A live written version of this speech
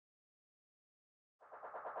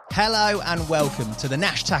Hello and welcome to the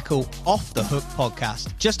Nash Tackle Off the Hook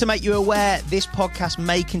podcast. Just to make you aware, this podcast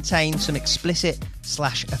may contain some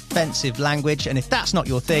explicit/offensive language, and if that's not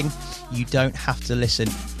your thing, you don't have to listen,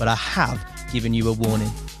 but I have given you a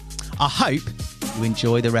warning. I hope you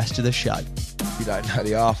enjoy the rest of the show. You don't know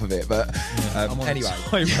the half of it, but anyway.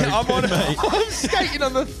 I'm skating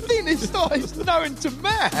on the thinnest ice known to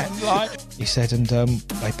man. He said, and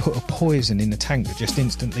they put a poison in the tank that just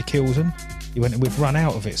instantly kills them. He went, and we've run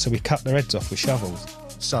out of it, so we cut their heads off with shovels.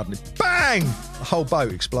 Suddenly, bang! The whole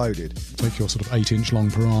boat exploded. Take your sort of 8-inch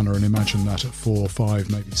long piranha and imagine that at 4,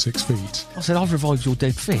 5, maybe 6 feet. I said, I've revived your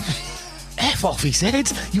dead fish. F off, he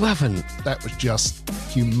said. You haven't. That was just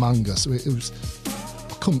humongous. It was...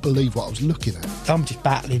 I couldn't believe what I was looking at. I'm just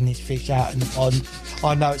battling this fish out in the pond.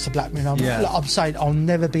 I know it's a black man. I'm saying I'll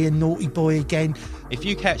never be a naughty boy again. If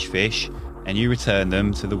you catch fish and you return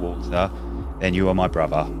them to the water, then you are my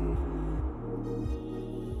brother.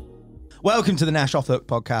 Welcome to the Nash Off the Hook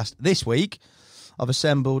podcast. This week, I've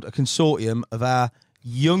assembled a consortium of our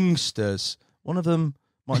youngsters. One of them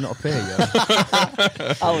might not appear yet.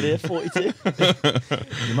 How old are you? 42? You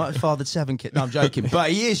might have fathered 7 kids. No, I'm joking.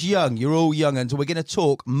 But he is young. You're all young. And so we're going to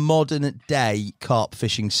talk modern day carp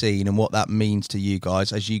fishing scene and what that means to you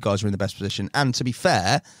guys, as you guys are in the best position. And to be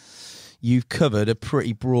fair, you've covered a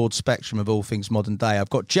pretty broad spectrum of all things modern day.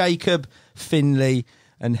 I've got Jacob, Finley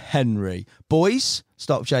and Henry. Boys,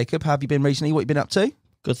 start with Jacob. How have you been recently? What have you been up to?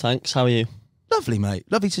 Good, thanks. How are you? Lovely, mate.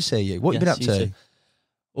 Lovely to see you. What have you been up to?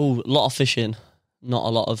 Oh, a lot of fishing. Not a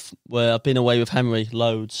lot of... Well, I've been away with Henry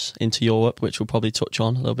loads into Europe, which we'll probably touch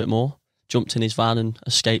on a little bit more. Jumped in his van and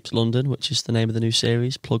escaped London, which is the name of the new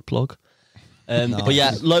series, Plug. Nice. But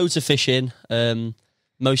yeah, loads of fishing.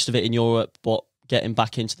 Most of it in Europe, but getting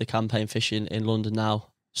back into the campaign fishing in London now.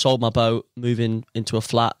 Sold my boat, moving into a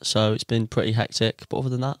flat, so it's been pretty hectic. But other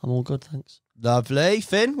than that, I'm all good, thanks. Lovely.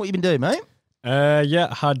 Finn, what have you been doing, mate? I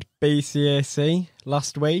had BCAC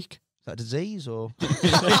last week. Is that a disease or?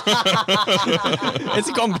 It's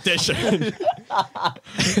a competition.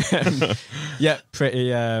 Yeah,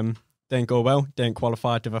 pretty. Didn't go well. Didn't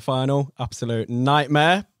qualify to the final. Absolute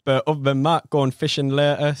nightmare. But other than that, going fishing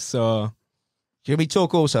later. So, should we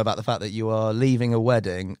talk also about the fact that you are leaving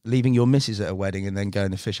your missus at a wedding, and then going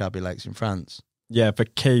to fish Abbey Lakes in France? Yeah, the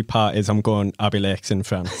key part is I'm going Abbey Lakes in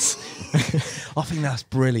France. I think that's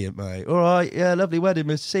brilliant, mate. All right, yeah, lovely wedding,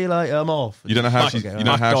 miss. See you later. I'm off. You don't know how she's getting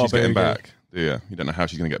back, do you? You don't know how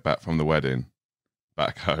she's going to get back from the wedding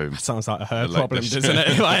back home. That sounds like her problem, doesn't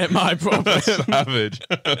it? Like my problem. Savage.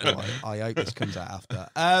 I hope this comes out after.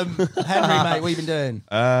 Henry, mate, what have you been doing?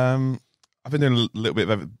 I've been doing a little bit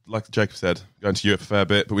of, like Jacob said, going to Europe a fair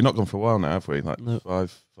bit, but we've not gone for a while now, have we? Like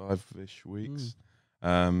five-ish weeks.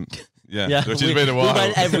 Yeah, which has been a while. We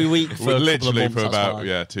went every week for literally for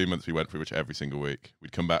about 2 months. We went pretty much every single week.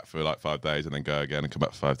 We'd come back for like 5 days and then go again, and come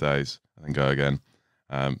back for 5 days and then go again.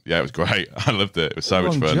 Yeah, it was great. I loved it. It was so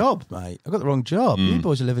much fun. Wrong job, mate. I got the wrong job. You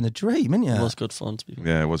boys are living a dream, aren't you? It was good fun to be fair.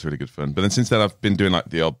 Yeah, it was really good fun. But then since then, I've been doing like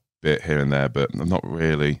the odd bit here and there, but I'm not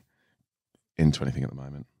really into anything at the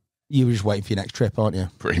moment. You were just waiting for your next trip, aren't you?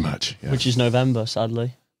 Pretty much, yeah. Which is November,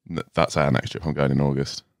 sadly. That's our next trip. I'm going in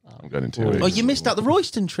August. I'm going in 2 weeks. Oh, you missed out the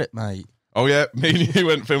Royston trip, mate. Oh yeah, me and you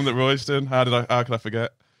went and filmed at Royston. How could I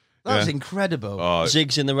forget? That was incredible. Oh,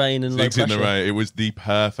 Zigs in the rain and zigs low in pressure. the rain. It was the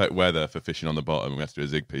perfect weather for fishing on the bottom. We had to do a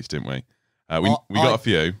zig piece, didn't we? We got a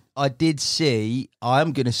few. I did see,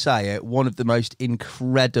 I'm going to say it, one of the most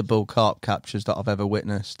incredible carp captures that I've ever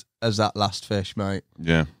witnessed as that last fish, mate.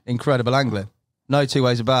 Yeah. Incredible angling. No two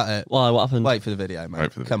ways about it. Why? What happened? Wait for the video,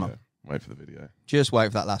 mate. Come on. Wait for the video. Just wait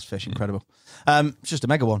for that last fish. Incredible. It's just a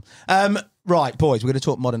mega one. Right, boys, we're going to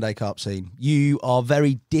talk modern day carp scene. You are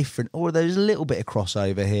very different, or there's a little bit of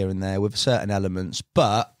crossover here and there with certain elements.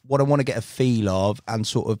 But what I want to get a feel of and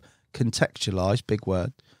sort of contextualise, big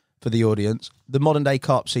word, for the audience, the modern day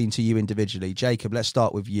carp scene to you individually. Jacob, let's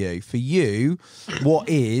start with you. For you, what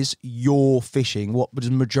is your fishing? What does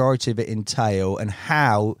the majority of it entail? And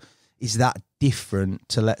how is that different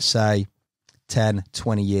to, let's say, 10,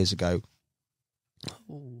 20 years ago?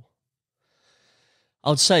 I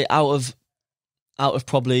would say out of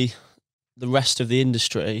probably the rest of the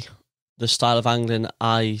industry, the style of angling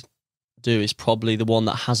I do is probably the one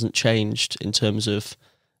that hasn't changed in terms of,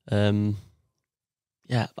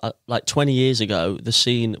 like 20 years ago, the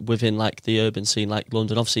scene within like the urban scene, like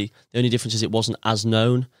London, obviously the only difference is it wasn't as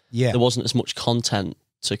known. Yeah. There wasn't as much content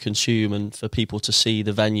to consume and for people to see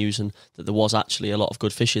the venues, and that there was actually a lot of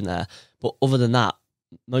good fishing there. But other than that,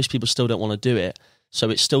 most people still don't want to do it.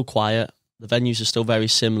 So it's still quiet. The venues are still very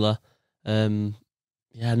similar.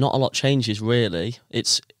 Yeah, not a lot changes really.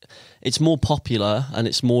 It's more popular and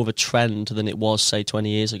it's more of a trend than it was, say, 20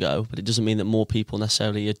 years ago. But it doesn't mean that more people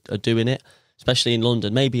necessarily are doing it, especially in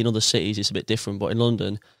London. Maybe in other cities it's a bit different, but in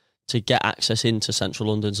London, to get access into central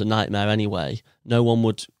London's a nightmare anyway. No one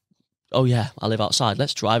would, oh yeah, I live outside,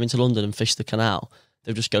 let's drive into London and fish the canal.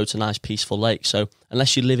 They'll just go to nice peaceful lakes. So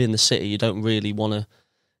unless you live in the city, you don't really want to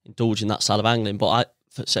indulge in that style of angling. But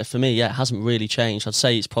for me, yeah, it hasn't really changed. I'd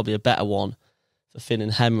say it's probably a better one for Finn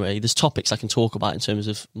and Henry. There's topics I can talk about in terms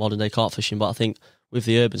of modern day carp fishing, but I think with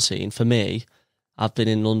the urban scene, for me, I've been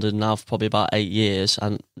in London now for probably about 8 years,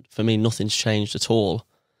 and for me, nothing's changed at all.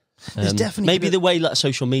 There's definitely maybe the way like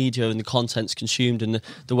social media and the content's consumed and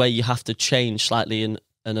the way you have to change slightly and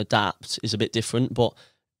adapt is a bit different, but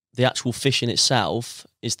the actual fishing itself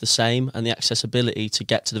is the same, and the accessibility to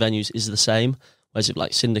get to the venues is the same. Whereas it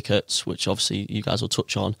like syndicates, which obviously you guys will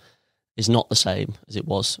touch on, is not the same as it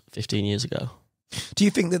was 15 years ago. Do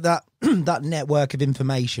you think that that network of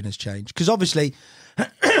information has changed? Because obviously,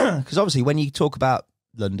 when you talk about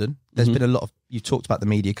London, there's been a lot of, you've talked about the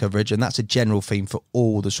media coverage, and that's a general theme for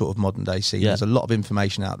all the sort of modern day scene. Yeah. There's a lot of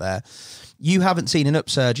information out there. You haven't seen an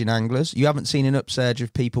upsurge in anglers. You haven't seen an upsurge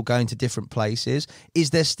of people going to different places. Is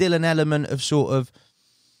there still an element of sort of,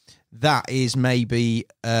 that is maybe,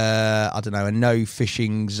 I don't know, a no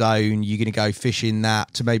fishing zone, you're going to go fishing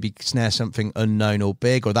that to maybe snare something unknown or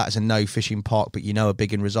big, or that is a no fishing park, but you know a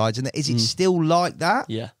big one resides in there. Is it still like that?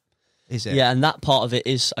 Yeah. Is it? Yeah, and that part of it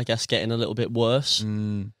is, I guess, getting a little bit worse.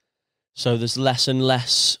 So there's less and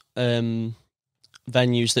less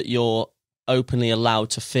venues that you're openly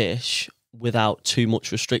allowed to fish without too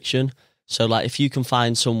much restriction. So like if you can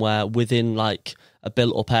find somewhere within like a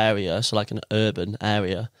built up area, so like an urban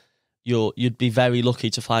area, you'd be very lucky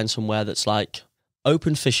to find somewhere that's like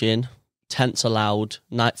open fishing, tents allowed,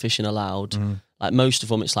 night fishing allowed. Like most of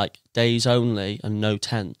them, it's like days only and no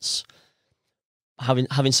tents.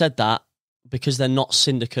 Having said that, because they're not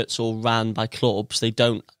syndicates or ran by clubs, they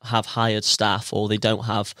don't have hired staff or they don't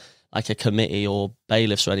have like a committee or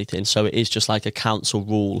bailiffs or anything. So it is just like a council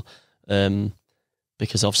rule,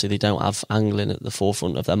 because obviously they don't have angling at the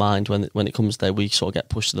forefront of their mind when it comes there. We sort of get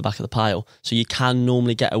pushed to the back of the pile. So you can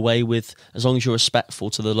normally get away with, as long as you're respectful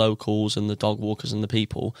to the locals and the dog walkers and the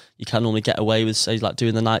people, you can normally get away with, say, like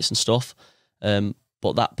doing the nights and stuff.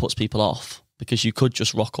 But that puts people off, because you could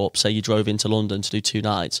just rock up, say you drove into London to do 2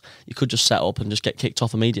 nights, you could just set up and just get kicked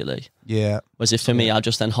off immediately. Yeah. Whereas if for me, I'd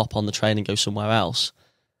just then hop on the train and go somewhere else.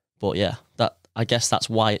 But yeah, I guess that's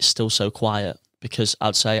why it's still so quiet, because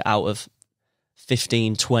I'd say out of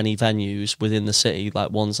 15, 20 venues within the city,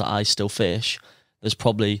 like ones that I still fish, there's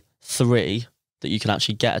probably 3 that you can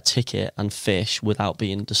actually get a ticket and fish without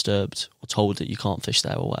being disturbed or told that you can't fish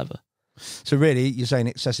there or whatever. So really, you're saying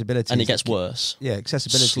accessibility, and it gets worse. Yeah,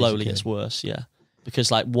 accessibility slowly gets worse. Yeah,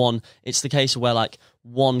 because like it's the case of where like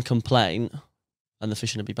one complaint and the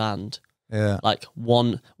fishing will be banned. Yeah, like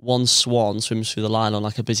one swan swims through the line on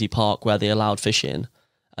like a busy park where they allowed fishing,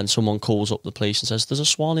 and someone calls up the police and says there's a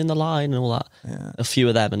swan in the line and all that. Yeah. A few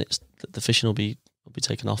of them, and the fishing will be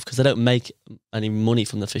taken off, because they don't make any money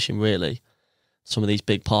from the fishing really. Some of these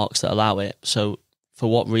big parks that allow it. So for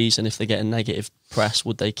what reason, if they're getting negative press,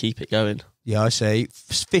 would they keep it going? Yeah, I see.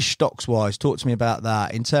 Fish stocks wise, talk to me about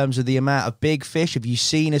that. In terms of the amount of big fish, have you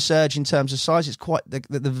seen a surge in terms of size? It's quite, the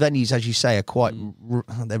venues, as you say, are quite,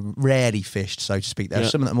 they're rarely fished, so to speak. There are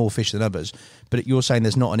some that are more fish than others, but you're saying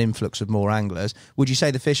there's not an influx of more anglers. Would you say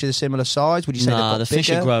the fish are a similar size? Would you say the fish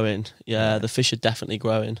are growing. Yeah, the fish are definitely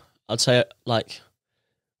growing. I'd say, like,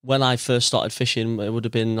 when I first started fishing, it would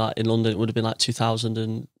have been like in London, it would have been like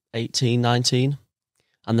 2018, 19.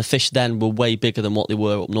 And the fish then were way bigger than what they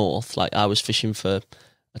were up north. Like I was fishing for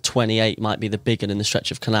a 28 might be the big one in the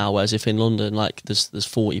stretch of canal, whereas if in London, like there's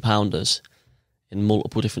 40 pounders in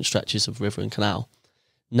multiple different stretches of river and canal.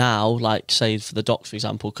 Now, like say for the docks, for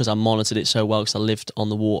example, because I monitored it so well because I lived on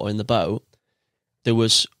the water in the boat, there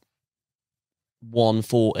was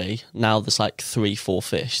 140. Now there's like 3-4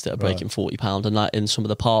 fish that are breaking 40 pound, and like in some of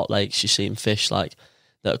the park lakes, you're seeing fish like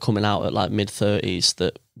that are coming out at like mid-30s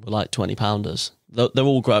that were like 20 pounders. They're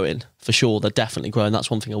all growing for sure. They're definitely growing.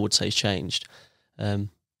 That's one thing I would say has changed.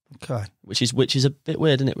 Okay, which is a bit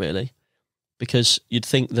weird, isn't it? Really, because you'd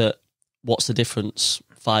think that what's the difference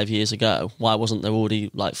 5 years ago? Why wasn't there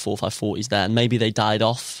already like 4 or 5 40s there? And maybe they died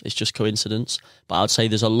off. It's just coincidence. But I would say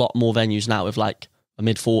there's a lot more venues now with like a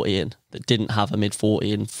mid-40 in that didn't have a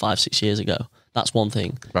mid-40 in 5-6 years ago. That's one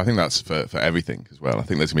thing. But I think that's for everything as well. I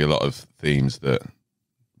think there's gonna be a lot of themes that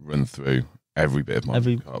run through every bit of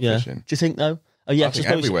modern carp fishing. Do you think though? Oh yeah, because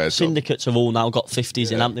everywhere syndicates have all now got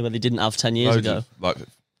 50s in, haven't they, where they didn't have 10 years ago. Like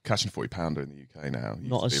catching £40 in the UK now.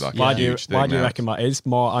 Not as why do you reckon that is?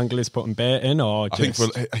 More anglers putting bait in, or I think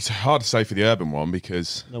it's hard to say for the urban one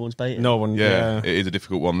because no one's baiting. No one. Yeah, it is a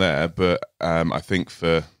difficult one there. But I think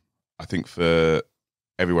for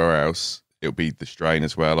everywhere else, it'll be the strain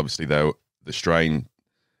as well. Obviously, though, the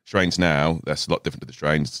strains now, that's a lot different to the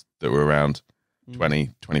strains that were around 20,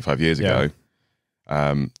 25 years ago.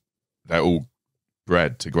 They're all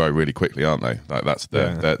bred to grow really quickly, aren't they? Like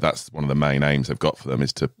that's one of the main aims they've got for them,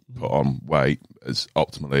 is to put on weight as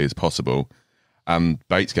optimally as possible. And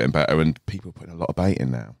bait's getting better, and people are putting a lot of bait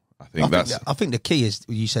in now. I think the key is,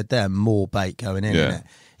 you said there, more bait going in. Isn't it?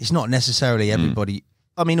 It's not necessarily everybody.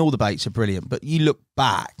 I mean, all the baits are brilliant, but you look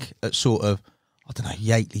back at sort of, I don't know,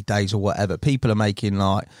 Yateley days or whatever. People are making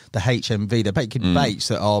like the HMV. They're making baits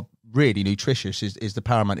that are really nutritious. Is the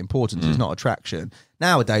paramount importance? It's not attraction.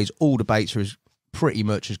 Nowadays, all the baits are pretty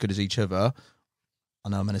much as good as each other. I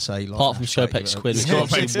know I'm going to say, like, apart from Scopex Squid, it's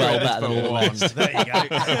obviously well better than all the ones. There you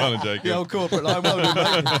go. The old corporate line. Well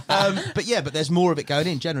done, mate. But there's more of it going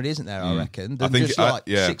in generally, isn't there? I reckon. Than just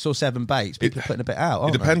 6 or 7 baits. People are putting a bit out.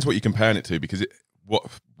 It depends what you're comparing it to, because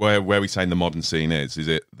where we saying the modern scene is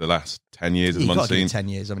it the last 10 years of the modern scene? 10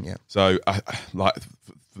 years, haven't you? So,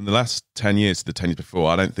 from the last 10 years to the 10 years before,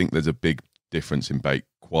 I don't think there's a big difference in bait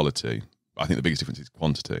quality. I think the biggest difference is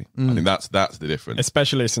quantity. I think that's the difference.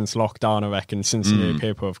 Especially since lockdown, I reckon, since new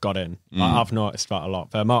people have got in. Like, I've noticed that a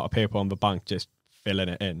lot. The amount of people on the bank just filling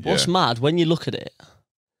it in. What's mad, when you look at it,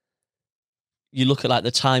 you look at like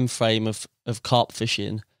the time frame of carp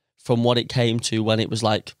fishing from what it came to when it was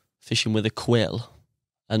like fishing with a quill,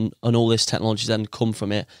 and all this technology then come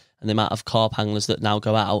from it, and the amount of carp anglers that now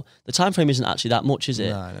go out. The time frame isn't actually that much, is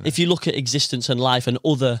it? No. If you look at existence and life and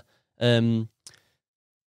other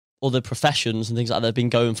professions and things like that have been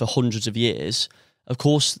going for hundreds of years, of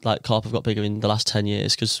course, like carp have got bigger in the last 10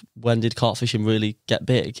 years, because when did carp fishing really get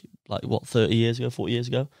big? Like, what, 30 years ago, 40 years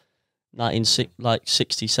ago? 60s,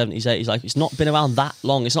 70s, 80s. Like, it's not been around that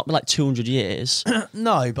long. It's not been like 200 years.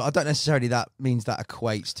 No, but I don't necessarily that means that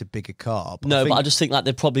equates to bigger carp. But I just think like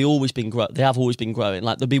they've probably always been they have always been growing.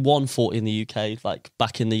 Like, there'll be 140 in the UK, like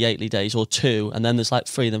back in the Yateley days, or 2, and then there's like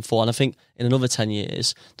 3, then 4. And I think in another 10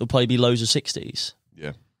 years, there'll probably be loads of 60s.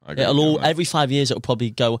 Yeah. Every 5 years it'll probably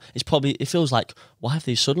go. It feels like, why have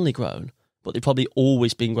they suddenly grown? But they've probably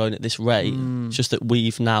always been growing at this rate. It's just that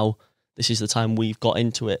this is the time we've got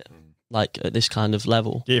into it, like at this kind of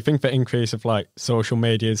level. Do you think the increase of like social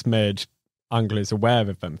media's made anglers aware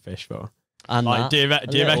of them fish though? And like, do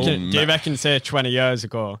you reckon say 20 years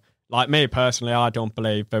ago, like me personally, I don't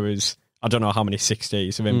believe there was, I don't know how many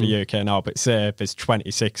 60s are in the UK now, but say if there's 20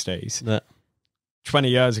 60s, 20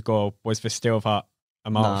 years ago, was there still that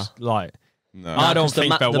amount? No. I don't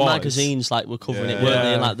think there was. The magazines were covering it, weren't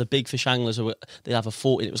they? And like the big fish anglers, they'd have a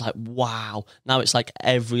 40. It was like, wow. Now it's like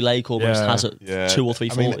every lake almost has 2 or 3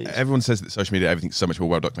 40s. I mean, everyone says that social media, everything's so much more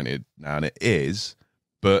well documented now, and it is,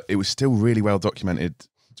 but it was still really well documented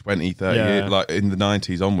 20, 30 years, like in the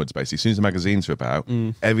 90s onwards, basically. As soon as the magazines are about,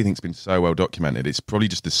 everything's been so well documented. It's probably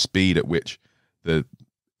just the speed at which the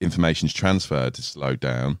information's transferred is slowed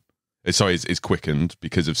down. It's quickened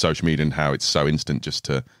because of social media and how it's so instant just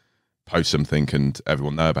to post something and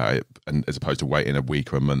everyone know about it, and as opposed to waiting a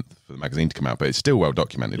week or a month for the magazine to come out. But it's still well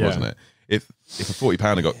documented, wasn't it? If a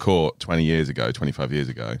 40-pounder got caught 20 years ago, 25 years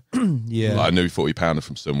ago, like a new 40-pounder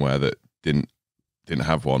from somewhere that didn't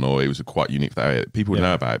have one, or it was quite unique for that area, people would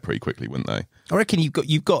know about it pretty quickly, wouldn't they? I reckon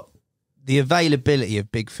you've got the availability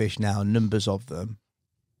of big fish now, numbers of them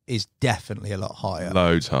is definitely a lot higher.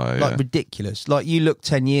 Loads higher. Like ridiculous. Like you look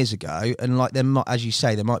 10 years ago and like there might, as you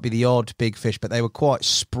say, there might be the odd big fish, but they were quite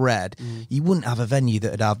spread. You wouldn't have a venue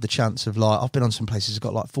that would have the chance of like, I've been on some places that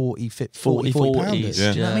got like 40 pounders.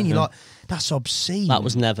 Yeah. Do you know what I mean? You're like, that's obscene. That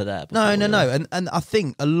was never there before. No. And I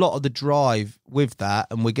think a lot of the drive with that,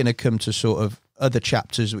 and we're going to come to sort of other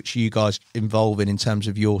chapters which you guys involve in terms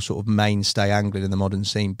of your sort of mainstay angling in the modern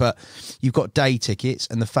scene, but you've got day tickets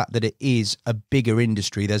and the fact that it is a bigger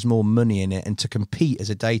industry, there's more money in it, and to compete as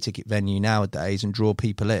a day ticket venue nowadays and draw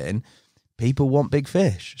people in, people want big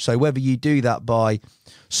fish. So whether you do that by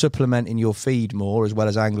supplementing your feed more as well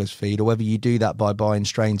as anglers feed, or whether you do that by buying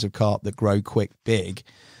strains of carp that grow quick big,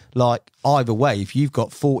 like either way, if you've got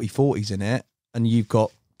 40s in it and you've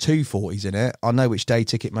got 2 40s in it, I know which day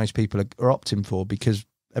ticket most people are opting for, because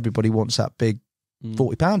everybody wants that big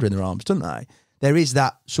 40-pounder in their arms, don't they? There is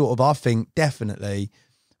that sort of, I think, definitely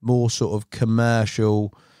more sort of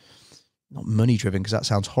commercial, not money driven because that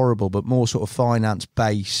sounds horrible, but more sort of finance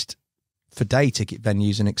based for day ticket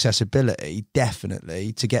venues and accessibility,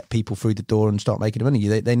 definitely, to get people through the door and start making money.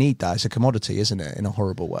 They need that. It's a commodity, isn't it, in a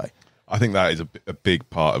horrible way? I think that is a big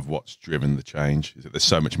part of what's driven the change, is that there's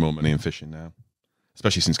so much more money in fishing now,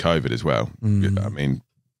 especially since COVID as well. I mean,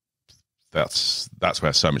 that's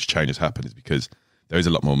where so much change has happened, is because there is a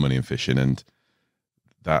lot more money in fishing, and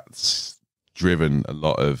that's driven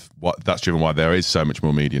why there is so much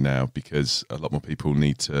more media now, because a lot more people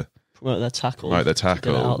need to promote their tackle.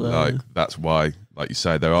 Like, that's why, like you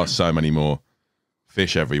say, there are so many more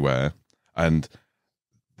fish everywhere, and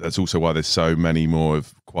that's also why there's so many more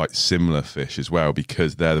of quite similar fish as well,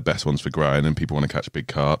 because they're the best ones for growing, and people want to catch big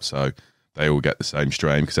carp, so they all get the same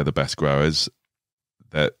strain because they're the best growers.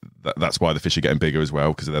 That's why the fish are getting bigger as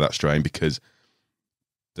well, because they're that strain, because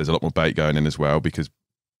there's a lot more bait going in as well, because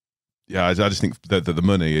I just think that the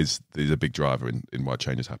money is a big driver in why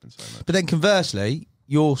changes happen so much. But then conversely,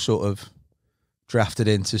 you're sort of drafted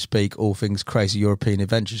in to speak all things crazy European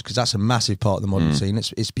adventures, because that's a massive part of the modern scene.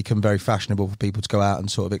 It's become very fashionable for people to go out and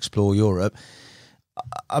sort of explore Europe.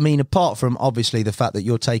 I mean, apart from obviously the fact that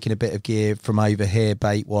you're taking a bit of gear from over here,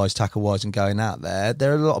 bait-wise, tackle-wise, and going out there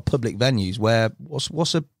are a lot of public venues where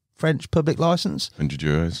what's a French public licence?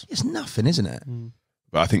 €100. It's nothing, isn't it?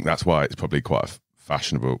 But I think that's why it's probably quite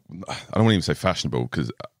fashionable. I don't want to even say fashionable,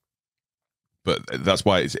 but that's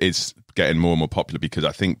why it's getting more and more popular, because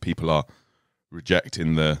I think people are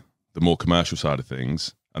rejecting the more commercial side of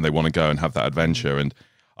things, and they want to go and have that adventure. And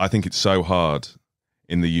I think it's so hard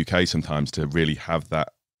in the UK sometimes to really have that,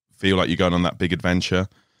 feel like you're going on that big adventure,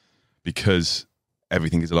 because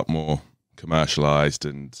everything is a lot more commercialized,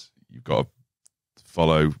 and you've got to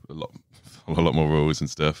follow a lot more rules and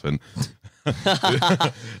stuff. And but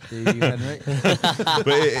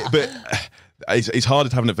it's harder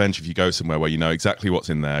to have an adventure if you go somewhere where you know exactly what's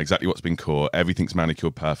in there, exactly what's been caught, everything's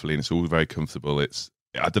manicured perfectly, and it's all very comfortable.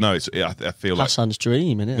 I don't know. I feel like Hassan's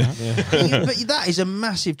dream, isn't it? But that is a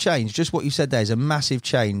massive change. Just what you said there is a massive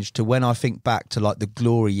change to when I think back to like the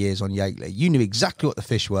glory years on Yateley. You knew exactly what the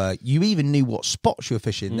fish were. You even knew what spots you were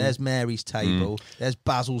fishing. There's Mary's Table. There's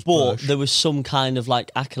Basil's Bush. There was some kind of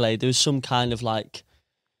like accolade. There was some kind of like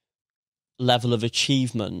level of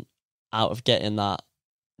achievement out of getting that.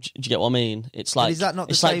 Do you get what I mean? It's like, and is that not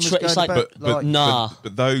the same as going about, nah,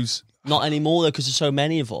 but those not anymore though, because there's so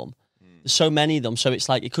many of them. There's so many of them, so it's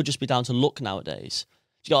like it could just be down to luck nowadays.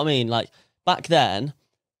 Do you get what I mean? Like back then,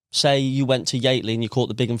 say you went to Yateley and you caught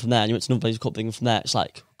the big one from there, and you went to another place and caught the big one from there. It's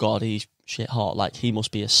like, God, he's shit hot. Like he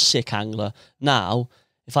must be a sick angler. Now,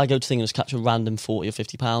 if I go to thing and just catch a random 40 or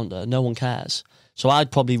 50 pounder, no one cares. So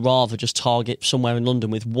I'd probably rather just target somewhere in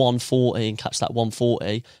London with 140 and catch that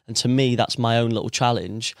 140. And to me, that's my own little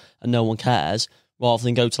challenge, and no one cares, rather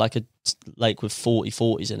than go to like a lake with 40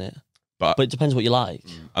 40s in it. But it depends what you like.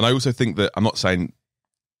 And I also think that I'm not saying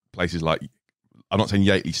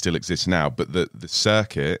Yateley still exists now, but the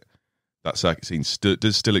circuit, that circuit scene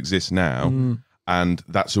does still exist now, and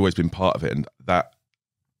that's always been part of it, and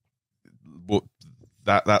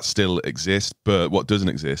that still exists. But what doesn't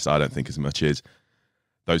exist, I don't think, as much is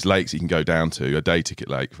those lakes you can go down to, a day ticket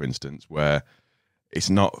lake, for instance, where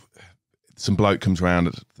it's not some bloke comes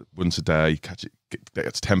around once a day, catch it,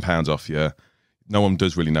 gets £10 off you. No one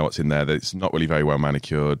does really know what's in there. It's not really very well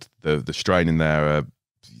manicured. The strain in there,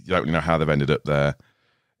 you don't really know how they've ended up there.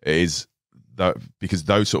 It is because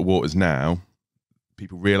those sort of waters now,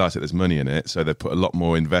 people realise that there's money in it, so they put a lot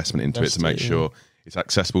more investment into it to make sure it's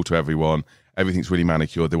accessible to everyone. Everything's really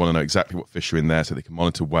manicured. They want to know exactly what fish are in there so they can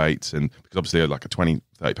monitor weights, and because obviously like a 20,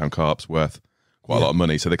 30 pound carp's worth quite a lot of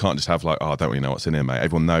money, so they can't just have like, I don't really know what's in here, mate.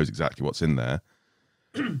 Everyone knows exactly what's in there.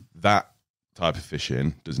 That type of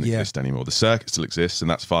fishing doesn't exist anymore. The circuit still exists,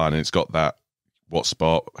 and that's fine, and it's got that what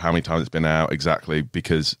spot, how many times it's been out, exactly,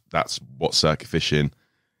 because that's what circuit fishing,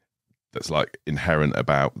 that's like inherent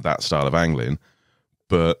about that style of angling.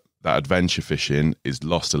 But that adventure fishing is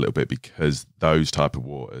lost a little bit, because those type of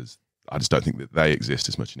waters, I just don't think that they exist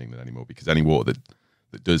as much in England anymore, because any water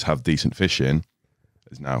that does have decent fishing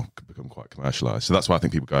has now become quite commercialised. So that's why I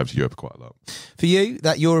think people go over to Europe quite a lot. For you,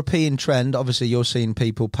 that European trend, obviously you're seeing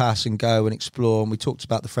people pass and go and explore, and we talked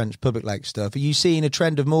about the French public lake stuff. Are you seeing a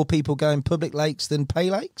trend of more people going public lakes than pay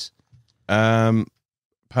lakes?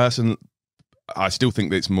 Personally, I still think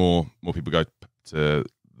that it's more people go to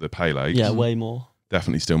the pay lakes. Yeah, way more.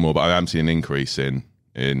 Definitely still more, but I am seeing an increase in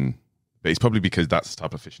but it's probably because that's the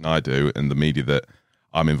type of fishing I do and the media that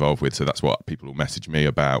I'm involved with, so that's what people will message me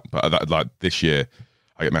about. But like this year,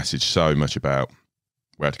 I get messaged so much about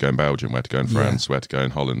where to go in Belgium, where to go in France, where to go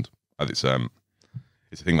in Holland. And it's a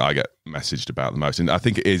thing that I get messaged about the most. And I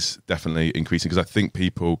think it is definitely increasing, because I think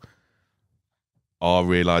people are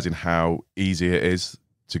realising how easy it is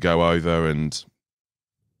to go over. And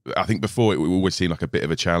I think before it always seemed like a bit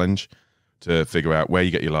of a challenge to figure out where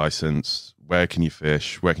you get your licence, where can you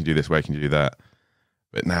fish, where can you do this, where can you do that.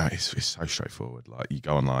 But now it's so straightforward. Like, you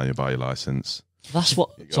go online, you buy your license. That's what.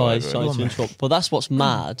 Sorry to interrupt, but that's what's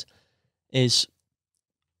mad. Is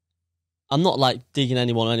I'm not like digging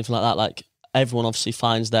anyone or anything like that. Like, everyone obviously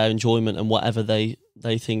finds their enjoyment and whatever they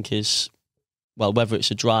think is, well, whether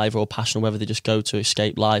it's a drive or a passion, or whether they just go to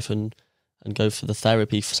escape life and go for the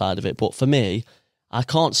therapy side of it. But for me, I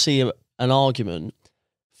can't see an argument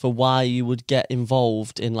for why you would get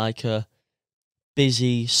involved in like a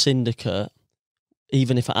busy syndicate,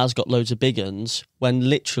 even if it has got loads of big uns, when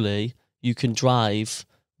literally you can drive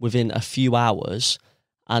within a few hours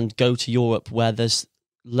and go to Europe where there's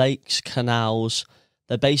lakes, canals.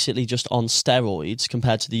 They're basically just on steroids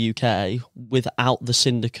compared to the UK, without the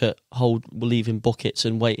syndicate leaving buckets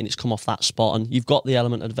and waiting it's come off that spot. And you've got the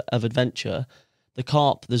element of adventure. The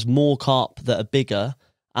carp, there's more carp that are bigger,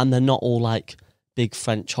 and they're not all like big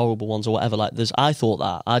French horrible ones or whatever. Like, I thought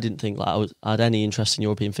that. I didn't think like I had any interest in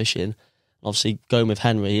European fishing. Obviously, going with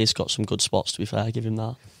Henry, he's got some good spots, to be fair. I give him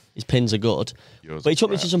that. His pins are good. But he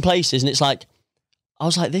took me to some places, and it's like, I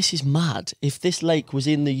was like, this is mad. If this lake was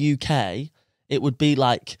in the UK, it would be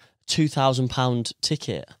like £2,000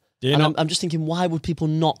 ticket. And I'm just thinking, why would people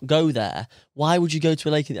not go there? Why would you go to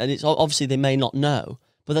a lake? And it's obviously they may not know,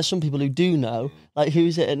 but there's some people who do know. Like, who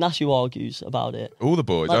is it at Nash who argues about it? All the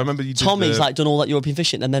boys. Like, I remember you did Tommy's like done all that European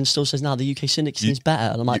fishing and then still says, now the UK syndicate is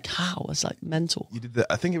better. And I'm like, how? It's like mental. You did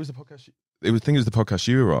I think it was the podcast. I think it was the podcast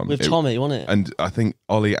you were on. With Tommy, wasn't it? And I think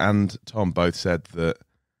Ollie and Tom both said that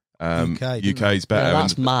UK's better. Yeah,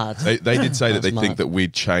 that's mad. They did say that they think that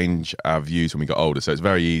we'd change our views when we got older. So it's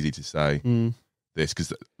very easy to say this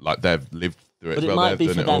because like they've lived through it. But as it well. might be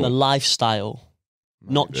for them a lifestyle,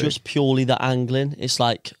 not Maybe. just purely the angling. It's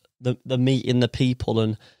like the meeting the people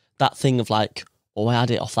and that thing of like, oh, I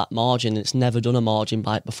had it off that margin. It's never done a margin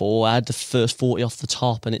bite before. I had the first 40 off the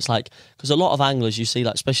top. And it's like, because a lot of anglers you see,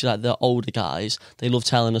 like especially like the older guys, they love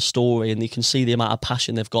telling a story and you can see the amount of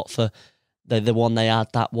passion they've got for the one they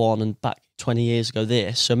had, that one, and back 20 years ago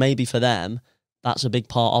this. So maybe for them, that's a big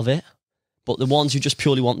part of it. But the ones who just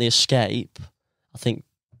purely want the escape, I think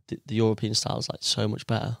the European style is like so much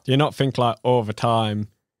better. Do you not think like over time,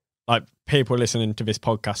 like people listening to this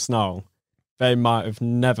podcast now, they might have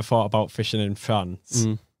never thought about fishing in France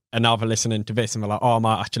and now they're listening to this and they're like, oh, I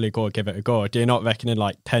might actually go give it a go. Do you not reckon in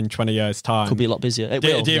like 10, 20 years time? Could be a lot busier.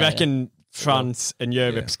 Do you reckon France and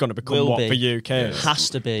Europe's going to become what the UK is? It has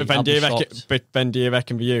to be. But then, do you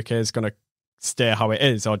reckon the UK is going to stay how it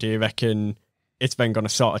is, or do you reckon it's then going to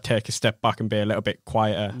sort of take a step back and be a little bit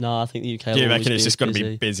quieter? No, I think the UK. Do you reckon it's just going to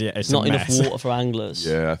be busier? It's not enough water for anglers.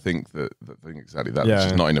 Yeah, I think exactly that. There's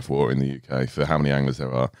just not enough water in the UK for how many anglers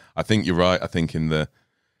there are. I think you're right. I think in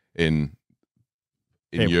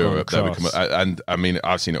Europe, that become, and I mean,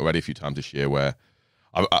 I've seen it already a few times this year where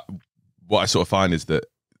what I sort of find is that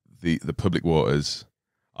the public waters,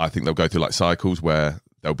 I think they'll go through like cycles where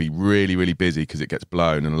they'll be really, really busy because it gets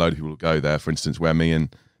blown and a load of people will go there. For instance, where me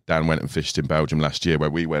and Dan went and fished in Belgium last year,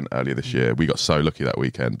 where we went earlier this year, we got so lucky that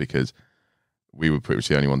weekend because we were pretty much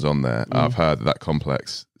the only ones on there. I've heard that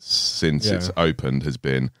complex since it's opened has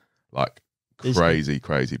been like crazy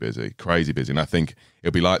busy. And I think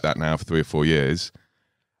it'll be like that now for 3 or 4 years.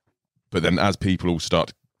 But then as people all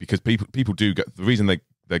start, because people do get, the reason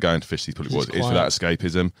they're going to fish these public waters is for that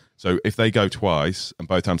escapism. So if they go twice and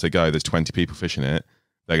both times they go, there's 20 people fishing it,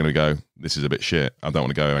 they're going to go, this is a bit shit. I don't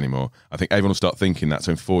want to go anymore. I think everyone will start thinking that.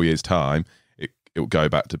 So in 4 years' time, it will go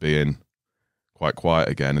back to being quite quiet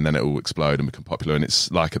again, and then it will explode and become popular. And it's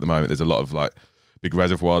like at the moment, there's a lot of like big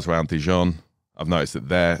reservoirs around Dijon. I've noticed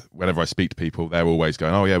that whenever I speak to people, they're always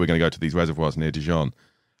going, oh yeah, we're going to go to these reservoirs near Dijon.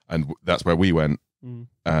 And that's where we went.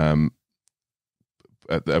 And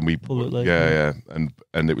we,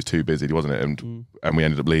 and it was too busy, wasn't it? And we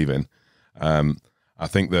ended up leaving. I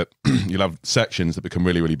think that you'll have sections that become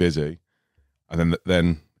really, really busy, and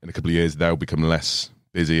then in a couple of years they'll become less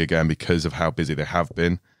busy again because of how busy they have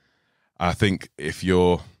been. I think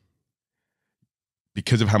because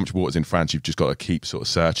of how much water's in France, you've just got to keep sort of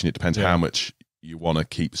searching. It depends how much you want to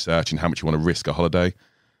keep searching, how much you want to risk a holiday.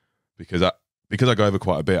 Because I go over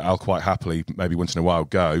quite a bit, I'll quite happily maybe once in a while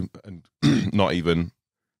go and not even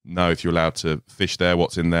know if you're allowed to fish there,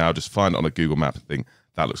 what's in there. I'll just find it on a Google map and think,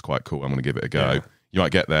 that looks quite cool, I'm going to give it a go. Yeah. You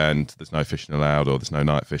might get there and there's no fishing allowed, or there's no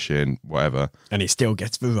night fishing, whatever. And he still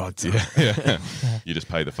gets the rods. Yeah. You just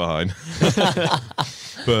pay the fine.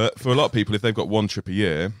 But for a lot of people, if they've got one trip a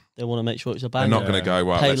year, they want to make sure it's a banger. They're not going to go,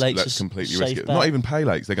 well, let's completely risk it. Not even pay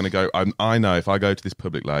lakes. They're going to go, I know if I go to this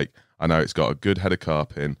public lake, I know it's got a good head of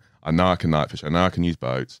carp in, I know I can night fish, I know I can use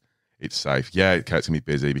boats, it's safe. Yeah, it's going to be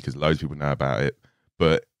busy because loads of people know about it,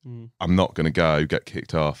 but I'm not going to go get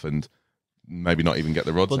kicked off and maybe not even get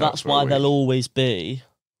the rods But out that's for a why week. there'll always be,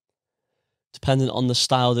 depending on the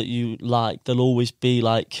style that you like, there'll always be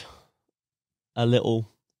like a little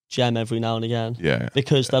gem every now and again. Yeah.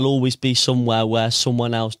 Because there'll always be somewhere where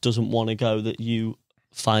someone else doesn't want to go that you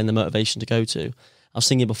find the motivation to go to. I was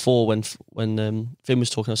thinking before when Finn was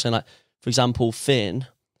talking, I was saying, like, for example, Finn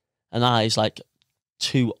and I is like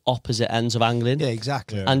two opposite ends of angling. Yeah,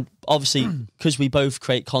 exactly. Yeah. And obviously, because we both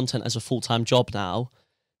create content as a full-time job now,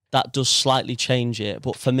 that does slightly change it.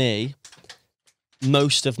 But for me,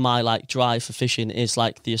 most of my like drive for fishing is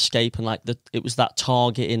like the escape and like it was that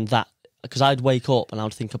target in that, because I'd wake up and I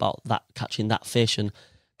would think about that, catching that fish, and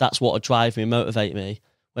that's what would drive me, motivate me.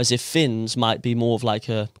 Whereas if Finn's might be more of like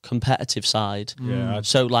a competitive side. Yeah.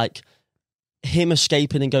 So like him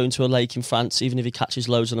escaping and going to a lake in France, even if he catches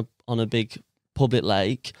loads on a big public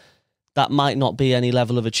lake, that might not be any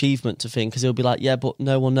level of achievement to Finn, because he'll be like, yeah, but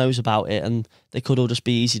no one knows about it and they could all just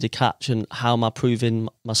be easy to catch, and how am I proving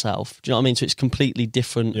myself? Do you know what I mean? So it's completely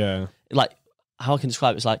different. Yeah. Like how I can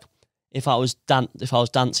describe it is like, if I was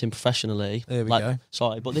dancing professionally, There we like, go.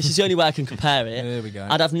 sorry, but this is the only way I can compare it. There we go.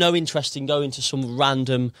 I'd have no interest in going to some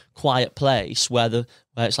random quiet place where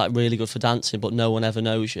it's like really good for dancing, but no one ever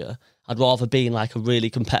knows you. I'd rather be in like a really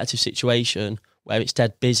competitive situation where it's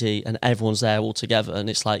dead busy and everyone's there all together, and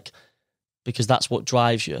it's like, because that's what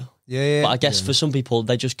drives you. Yeah. But I guess for some people,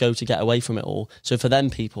 they just go to get away from it all. So for them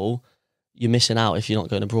people, you're missing out if you're not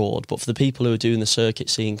going abroad. But for the people who are doing the circuit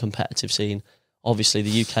scene, competitive scene, obviously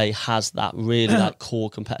the UK has that really like core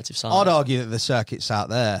competitive side. I'd argue that the circuit's out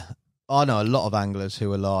there. I know a lot of anglers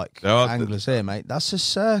who are like, anglers here, mate. That's a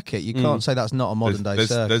circuit. You can't say that's not a modern day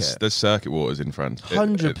circuit. There's circuit waters in France.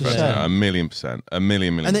 100%. 1,000,000%. A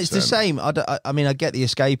million. And it's the same. I mean, I get the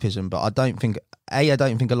escapism, but I don't think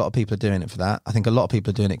a lot of people are doing it for that. I think a lot of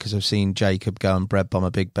people are doing it because I've seen Jacob go and bread bomb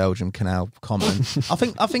a big Belgium canal common. I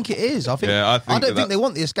think it is. I don't think they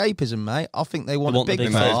want the escapism, mate. I think they want a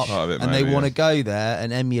big carp, and they want to go there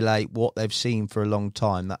and emulate what they've seen for a long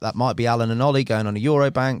time. That might be Alan and Ollie going on a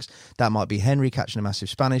Eurobanks. That might be Henry catching a massive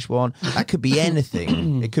Spanish one. That could be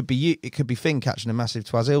anything. It could be you. It could be Finn catching a massive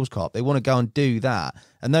Twas carp. They want to go and do that.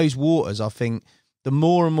 And those waters, I think, the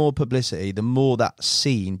more and more publicity, the more that's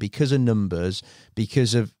seen because of numbers,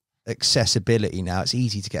 because of accessibility now. It's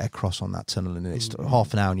easy to get across on that tunnel, and it's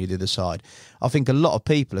half an hour and you're the other side. I think a lot of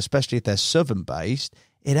people, especially if they're southern based,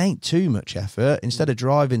 it ain't too much effort. Instead of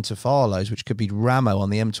driving to Farlow's, which could be Ramo on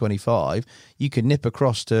the M25, you could nip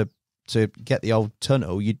across to get the old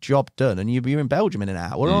tunnel, your job done, and you're in Belgium in an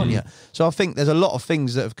hour, aren't you? So I think there's a lot of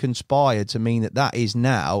things that have conspired to mean that is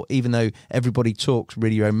now, even though everybody talks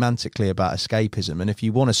really romantically about escapism, and if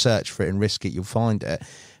you want to search for it and risk it, you'll find it.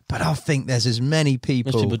 But I think there's as many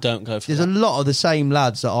people... Most people don't go for There's that. a lot of the same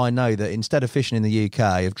lads that I know that instead of fishing in the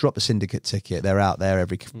UK have dropped a syndicate ticket, they're out there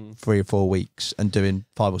every 3 or 4 weeks and doing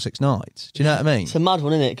 5 or 6 nights. Do you know what I mean? It's a mad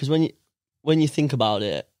one, isn't it? Because when you think about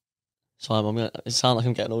it, sorry, it sounds like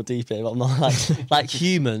I'm getting all deep here, but I'm not like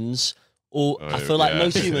humans. Or I feel like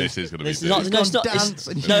most humans. This is going to be It's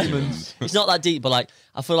not humans. It's not that deep, but like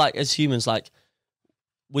I feel like as humans, like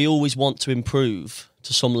we always want to improve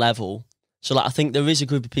to some level. So like I think there is a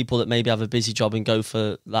group of people that maybe have a busy job and go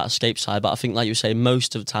for that escape side, but I think like you were saying,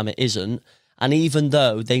 most of the time it isn't. And even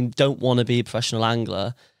though they don't want to be a professional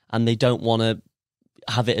angler and they don't want to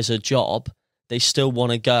have it as a job, they still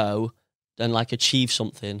want to go and like achieve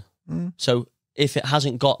something. So if it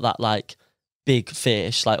hasn't got that like big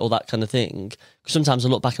fish, like all that kind of thing, because sometimes I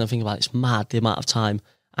look back and I think about it's mad the amount of time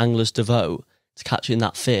anglers devote to catching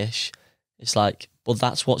that fish. It's like, well,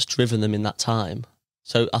 that's what's driven them in that time.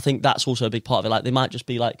 So I think that's also a big part of it. Like they might just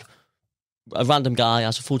be like a random guy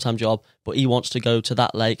has a full-time job, but he wants to go to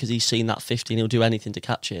that lake because he's seen that 50 and he'll do anything to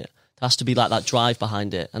catch it. There has to be like that drive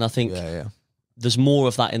behind it. And I think there's more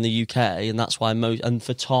of that in the UK, and that's why and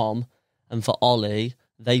for Tom and for Ollie,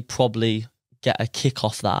 they probably get a kick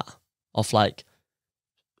off that, off like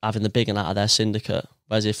having the big one out of their syndicate.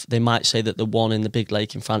 Whereas if they might say that the one in the big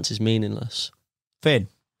lake in France is meaningless. Finn,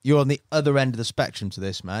 you're on the other end of the spectrum to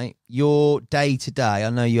this, mate. Your day-to-day,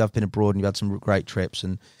 I know you have been abroad and you've had some great trips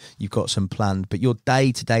and you've got some planned, but your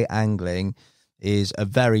day-to-day angling is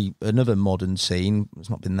another modern scene.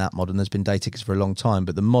 It's not been that modern. There's been day tickets for a long time,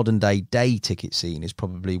 but the modern day ticket scene is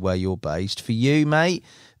probably where you're based. For you, mate,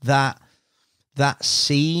 that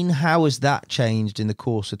scene, how has that changed in the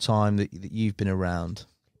course of time that you've been around?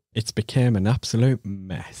 It's became an absolute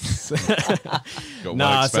mess. That's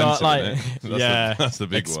the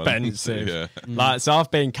big expensive. one. Like, so I've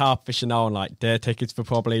been carp fishing now on like day tickets for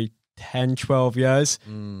probably 10, 12 years.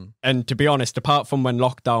 And to be honest, apart from when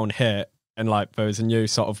lockdown hit and like there was a new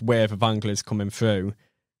sort of wave of anglers coming through,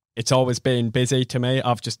 it's always been busy to me.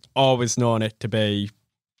 I've just always known it to be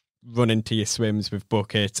running to your swims with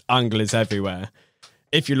buckets, anglers everywhere.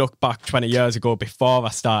 If you look back 20 years ago before I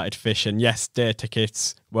started fishing, yes, day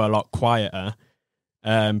tickets were a lot quieter.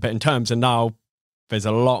 But in terms of now, there's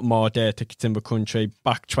a lot more day tickets in the country.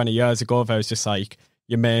 Back 20 years ago, there was just like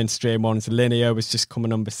your mainstream ones. Linear was just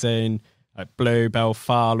coming on the scene, like Bluebell,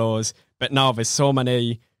 Farlow's. But now there's so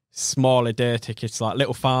many smaller day tickets, like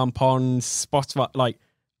little farm ponds, spots that, like,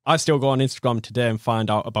 I still go on Instagram today and find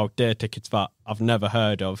out about day tickets that I've never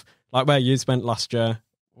heard of. Like where you went last year.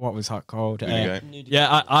 What was that called?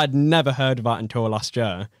 I'd never heard of that until last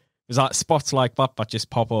year. There's like spots like that just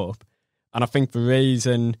pop up. And I think the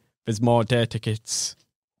reason there's more day tickets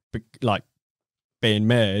like being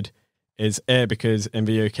made is because in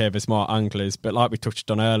the UK there's more anglers. But like we touched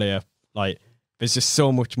on earlier, like there's just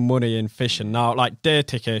so much money in fishing now. Like day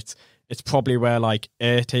tickets, it's probably where like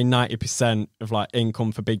 80-90% of like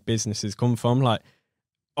income for big businesses come from. Like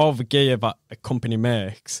all the gear that a company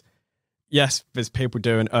makes. Yes, there's people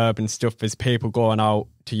doing urban stuff, there's people going out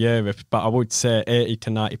to Europe, but I would say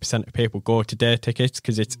 80-90% of people go to day tickets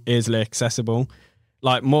because it's easily accessible.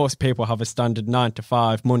 Like most people have a standard 9 to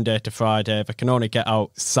 5, Monday to Friday. They can only get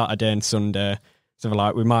out Saturday and Sunday. So they're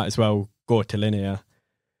like, we might as well go to Linear.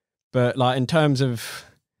 But like in terms of,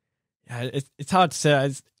 yeah, it's hard to say.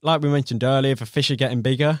 It's, like we mentioned earlier, the fish are getting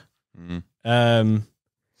bigger. I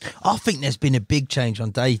think there's been a big change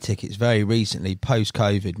on day tickets very recently,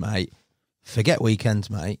 post-COVID, mate. Forget weekends,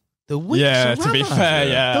 mate. The weeks are rammed. To be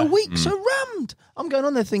fair, The weeks are rammed. I'm going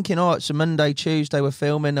on there thinking, oh, it's a Monday, Tuesday, we're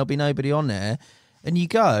filming, there'll be nobody on there. And you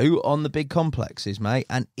go on the big complexes, mate,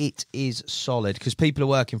 and it is solid because people are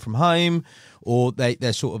working from home or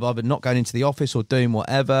they're sort of either not going into the office or doing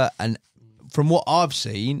whatever. And from what I've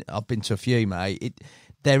seen, I've been to a few, mate,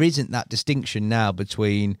 there isn't that distinction now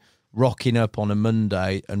between rocking up on a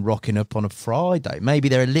Monday and rocking up on a Friday. Maybe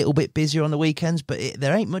they're a little bit busier on the weekends, but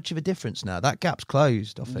there ain't much of a difference now. That gap's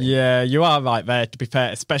closed, I think. Yeah, you are right there, to be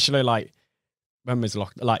fair, especially like, when was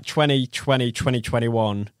like 2020,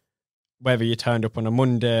 2021, whether you turned up on a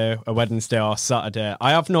Monday, a Wednesday or Saturday.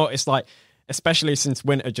 I have noticed, like, especially since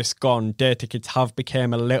winter just gone, day tickets have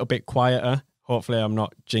become a little bit quieter. Hopefully I'm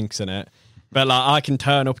not jinxing it. But like, I can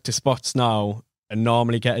turn up to spots now and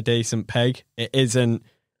normally get a decent peg. It isn't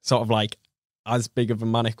sort of like as big of a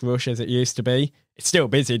manic rush as it used to be. It's still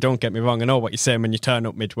busy, don't get me wrong. I know what you're saying when you turn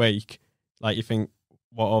up midweek. Like, you think,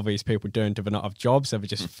 what are these people doing? Do they not have jobs? Are they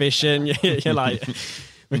just fishing? You're like,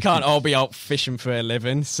 we can't all be out fishing for a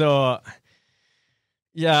living. So,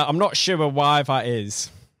 yeah, I'm not sure why that is.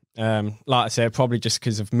 Like I say, probably just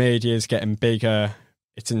because of media's getting bigger.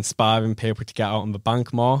 It's inspiring people to get out on the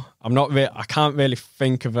bank more. I can't really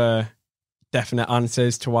think of a definite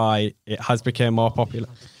answers to why it has become more popular.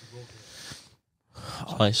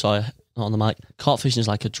 Sorry, not on the mic. Carp fishing is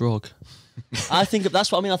like a drug. I think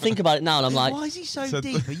that's what I mean. I think about it now, and I'm like, why is he so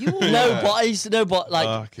deep? Are you all but like,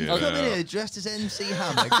 I'm coming here dressed as MC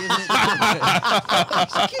Hammer.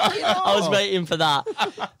 I was waiting for that.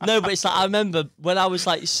 No, but it's like, I remember when I was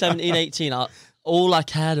like 17, 18, all I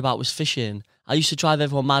cared about was fishing. I used to drive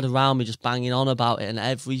everyone mad around me, just banging on about it, and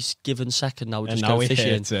every given second I would just go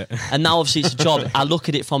fishing. And now obviously it's a job. I look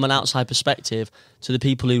at it from an outside perspective to the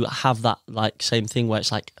people who have that like same thing where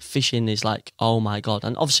it's like fishing is like, oh my God.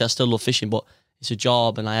 And obviously I still love fishing, but it's a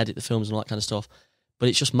job and I edit the films and all that kind of stuff. But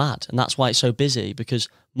it's just mad. And that's why it's so busy, because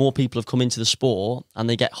more people have come into the sport and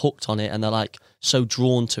they get hooked on it and they're like so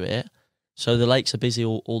drawn to it. So the lakes are busy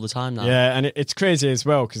all the time now. Yeah, and it's crazy as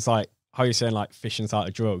well, because like how you're saying like fishing's like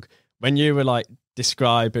a drug. When you were like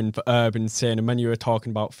describing the urban scene and when you were talking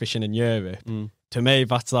about fishing in Europe, to me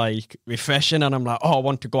that's like refreshing, and I'm like, oh, I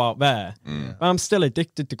want to go out there. But I'm still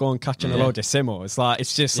addicted to going catching a load of simmers. Like,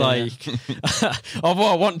 it's just like, although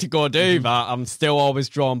I want to go do that, I'm still always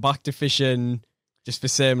drawn back to fishing just the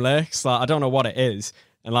same lakes. Like, I don't know what it is.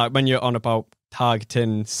 And like when you're on about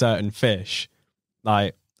targeting certain fish,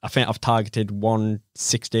 like, I think I've targeted one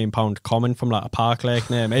 16-pound common from like a park lake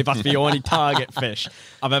near me. That's the only target fish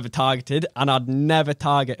I've ever targeted, and I'd never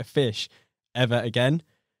target a fish ever again.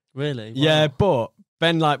 Really? Wow. Yeah, but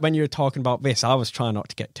then like when you were talking about this, I was trying not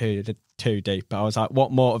to get too deep, but I was like,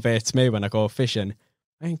 what motivates me when I go fishing?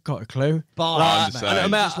 I ain't got a clue. Bites, not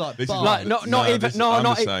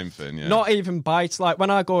even bites. Like when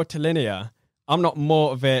I go to Linear, I'm not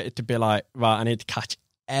motivated to be like, right, I need to catch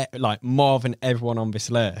like more than everyone on this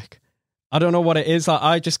lake. I don't know what it is. Like,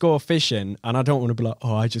 I just go fishing and I don't want to be like,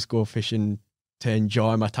 oh, I just go fishing to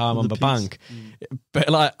enjoy my time on the bank. But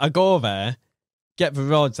like, I go there, get the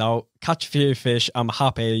rods out, catch a few fish, I'm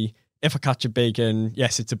happy. If I catch a big one,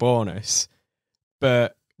 yes, it's a bonus.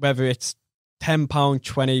 But whether it's £10,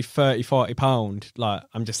 20, 30, 40 pound, like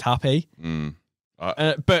I'm just happy.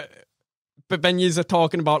 But then you're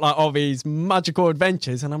talking about like all these magical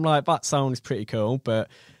adventures, and I'm like, that sounds pretty cool, but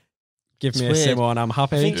give me a simmer and I'm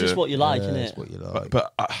happy. I think it's what you like, isn't it? It's what you like.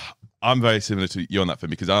 But I'm very similar to you on that thing,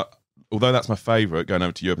 because although that's my favourite, going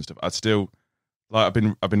over to Europe and stuff, I still like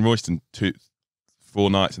I've been roysting 4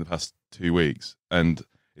 nights in the past 2 weeks, and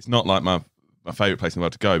it's not like my favourite place in the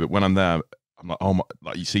world to go. But when I'm there, I'm like, oh my,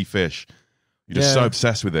 like you see fish, you're just so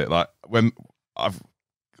obsessed with it. Like when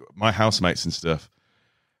my housemates and stuff,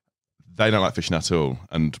 they don't like fishing at all,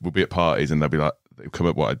 and we'll be at parties and they'll be like, they'll come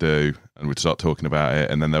up what I do, and we'd start talking about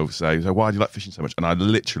it, and then they'll say, so why do you like fishing so much? And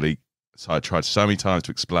I tried so many times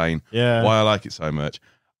to explain why I like it so much.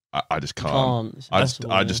 I just can't.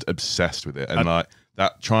 I just obsessed with it, and like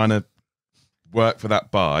that, trying to work for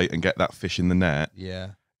that bite and get that fish in the net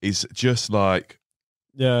is just like,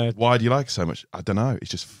 why do you like it so much? I don't know.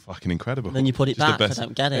 It's just fucking incredible. And then you put it back. I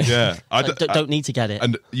don't get it. Yeah, I don't need to get it.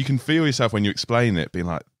 And you can feel yourself when you explain it, being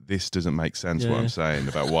like, this doesn't make sense what I'm saying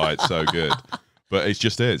about why it's so good, but it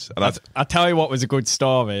just is. And I tell you what was a good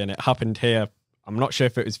story, and it happened here. I'm not sure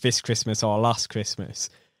if it was this Christmas or last Christmas,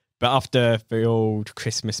 but after the old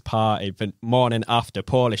Christmas party, the morning after,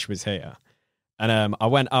 Polish was here, and I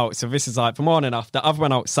went out. So this is like the morning after. I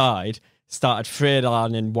went outside, started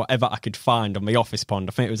freelining whatever I could find on the office pond.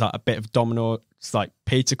 I think it was like a bit of Domino's, like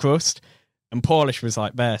pizza crust, and Polish was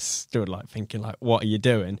like there, stood like thinking like, "What are you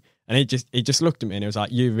doing?" And he just looked at me and he was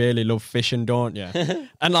like, "You really love fishing, don't you?"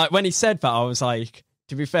 And like when he said that, I was like,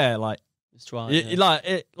 to be fair, like, it's right,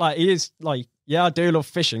 he is like, yeah, I do love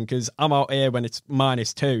fishing, because I'm out here when it's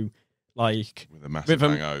 -2, like with a massive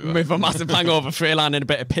hangover, freelining a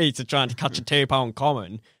bit of pizza, trying to catch a £2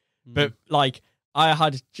 common. But like, I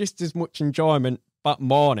had just as much enjoyment that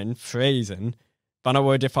morning freezing than I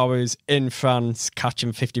would if I was in France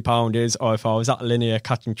catching 50-pounders, or if I was at Linear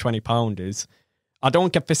catching 20-pounders. I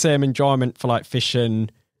don't get the same enjoyment for like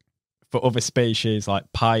fishing for other species like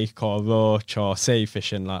pike or roach or sea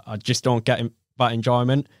fishing. Like I just don't get that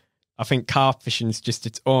enjoyment. I think carp fishing is just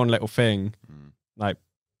its own little thing. Like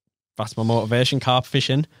that's my motivation, carp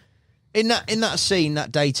fishing. In that scene,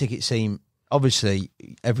 that day ticket scene, obviously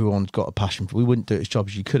everyone's got a passion for. We wouldn't do it as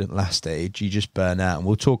jobs. You couldn't last it. You just burn out. And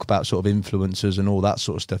we'll talk about sort of influencers and all that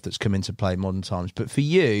sort of stuff that's come into play in modern times. But for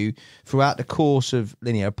you, throughout the course of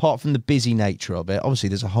Linear, apart from the busy nature of it, obviously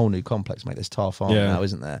there's a whole new complex, mate. There's Tar Farm now,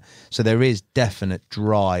 isn't there? So there is definite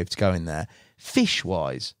drive to go in there. Fish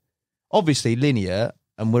wise, obviously Linear.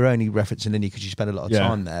 And we're only referencing Linear because you spend a lot of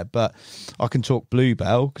time there. But I can talk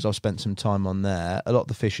Bluebell because I've spent some time on there. A lot of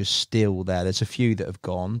the fish are still there. There's a few that have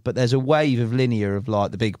gone. But there's a wave of Linear of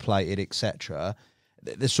like the big plated, etc.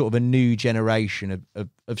 There's sort of a new generation of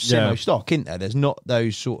Simo stock, isn't there? There's not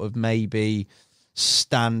those sort of maybe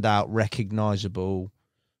standout, recognisable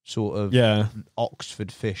sort of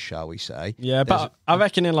Oxford fish, shall we say. Yeah, but I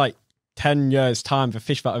reckon in like 10 years' time, the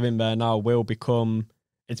fish that are in there now will become...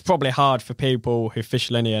 It's probably hard for people who fish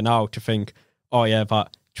Linear now to think, oh yeah,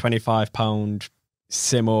 that £25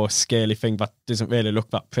 Simo scaly thing that doesn't really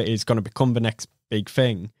look that pretty is going to become the next big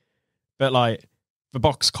thing. But like the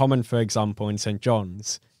Box Common, for example, in St.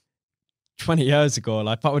 John's, 20 years ago,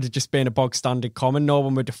 like that would have just been a bog standard common. No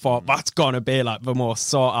one would have thought that's going to be like the most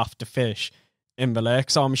sought after fish in the lake.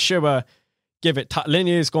 So I'm sure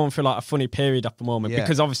Linear is going through like a funny period at the moment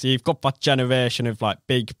because obviously you've got that generation of like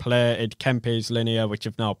big plated Kempy's Linear, which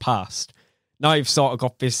have now passed. Now you've sort of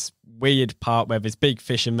got this weird part where there's big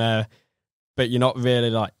fish in there, but you're not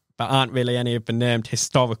really like, there aren't really any of the named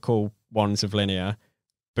historical ones of Linear.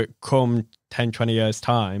 But come 10, 20 years'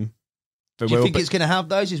 time, do you think it's going to have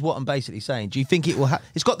those? Is what I'm basically saying. Do you think it will have?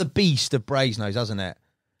 It's got the beast of Brasenose, hasn't it?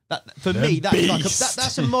 That, for me, that's like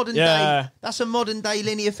that's a modern day. That's a modern day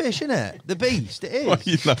Linear fish, isn't it? The beast, it is. What are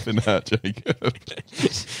you laughing at, Jacob?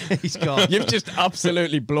 He's gone. You've just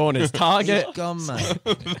absolutely blown his target. He's gone, mate.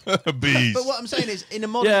 Beast. But what I'm saying is, in a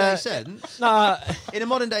modern day sense, in a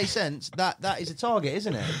modern day sense, that is a target,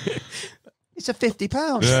 isn't it? It's a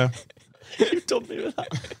 £50. Yeah. You've done me with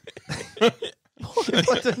that. What have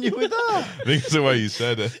I done you with that? I think it's the way you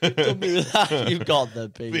said it. You've done me with that. You've got the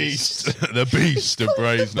beast. The beast of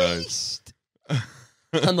Brasenose.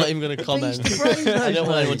 I'm not even going to comment. I don't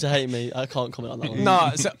want anyone to hate me. I can't comment on that one.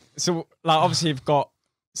 No, so like obviously you've got,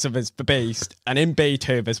 so there's the beast, and in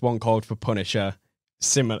B2 there's one called for Punisher,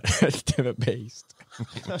 similar to the beast.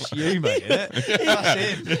 That's you, mate, isn't it? That's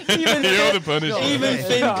him. You're the Punisher. Even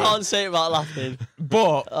Finn can't say it without laughing.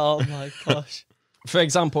 But oh my gosh. For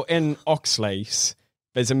example, in Oxlace,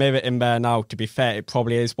 there's a mirror in there now. To be fair, it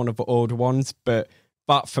probably is one of the older ones, but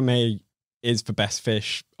that for me is the best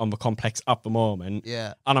fish on the complex at the moment.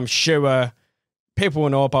 Yeah. And I'm sure people will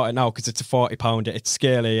know about it now because it's a 40-pounder. It's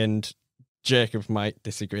scaly, and Jacob might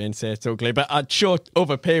disagree and say it's ugly, but I'd show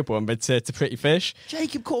other people and they'd say it's a pretty fish.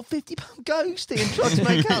 Jacob caught a 50-pound ghosty and tried to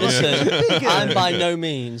make out like Listen, bigger. I'm by no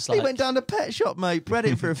means He like went down to pet shop, mate, bred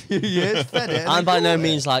it for a few years, fed it. I'm by no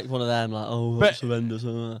means like one of them, like, oh, that's horrendous.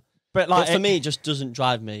 But But for me, it just doesn't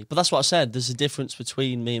drive me. But that's what I said. There's a difference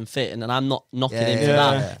between me and fitting, and I'm not knocking him for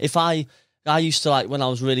that. If I used to, like, when I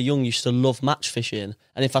was really young, used to love match fishing,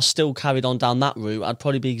 and if I still carried on down that route, I'd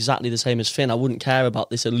probably be exactly the same as Finn. I wouldn't care about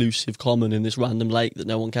this elusive common in this random lake that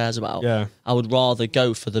no one cares about. Yeah. I would rather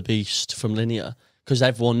go for the beast from linear, because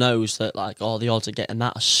everyone knows that, like, oh, the odds of getting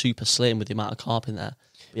that are super slim with the amount of carp in there.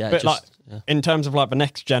 But in terms of like the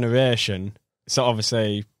next generation, so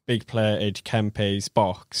obviously big plated, Kempies,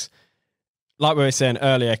 box. Like we were saying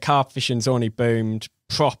earlier, carp fishing's only boomed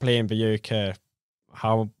properly in the UK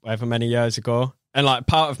however many years ago. And like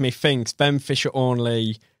part of me thinks them fish are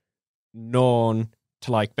only known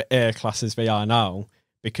to like the A classes they are now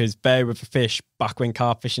because they were the fish back when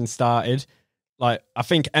carp fishing started. Like I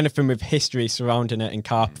think anything with history surrounding it in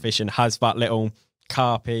carp fishing has that little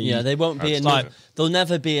carpy. Yeah, they won't be another. There'll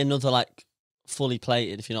never be another like fully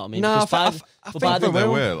plated, if you know what I mean. No, I think they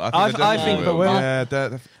will. I think they will.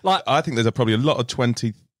 Yeah, like I think there's probably a lot of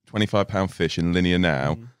 20, 25 pound fish in linear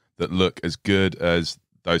now that look as good as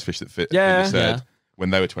those fish that fit.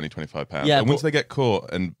 When they were 20, 25 pounds. Yeah, and once they get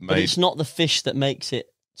caught and made, but it's not the fish that makes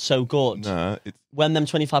it so good. No, when them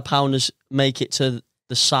 25 pounders make it to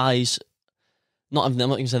the size, I'm not even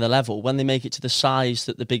going to say the level. When they make it to the size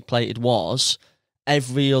that the big plated was,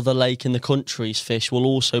 every other lake in the country's fish will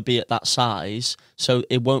also be at that size, so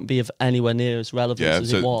it won't be of anywhere near as relevant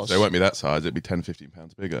as it was. So it won't be that size, it'd be 10, 15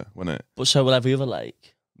 pounds bigger, won't it? But so will every other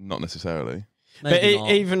lake. Not necessarily. Maybe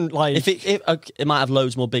but even like... If it might have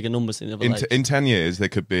loads more bigger numbers than the other lakes. In 10 years, there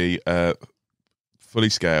could be a fully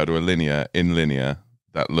scaled or a linear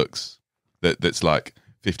that looks, that's like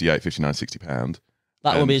 58, 59, 60 pound.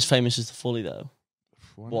 That won't be as famous as the fully, though.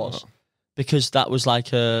 Was. Because that was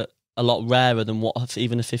like a lot rarer than what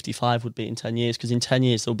even a 55 would be in 10 years. Because in 10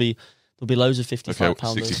 years, there'll be loads of 55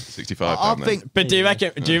 pounders. 65 pound. But do you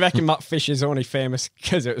reckon that fish is only famous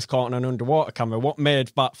because it was caught on an underwater camera? What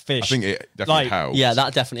made that fish? I think it definitely helps. Yeah,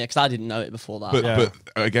 that definitely, because I didn't know it before that. But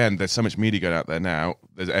again, there's so much media going out there now.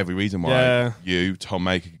 There's every reason why you, Tom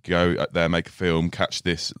Maker, could go out there, make a film, catch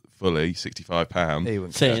this fully, 65 pound.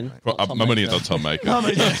 Thin. My money is on Tom Maker. But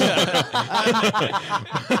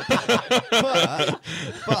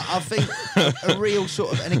I think a real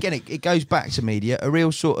sort of, and again, it goes back to media, a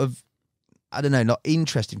real sort of, I don't know, not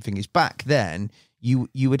interesting thing is back then you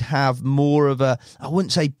would have more of a, I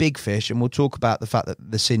wouldn't say big fish, and we'll talk about the fact that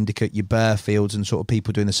the syndicate, your Burfields and sort of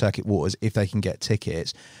people doing the circuit waters, if they can get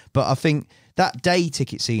tickets. But I think that day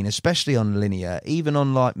ticket scene, especially on linear, even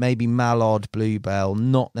on like maybe mallard, bluebell,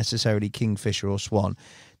 not necessarily kingfisher or swan,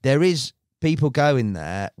 there is people going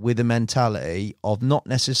there with a mentality of not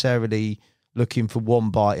necessarily looking for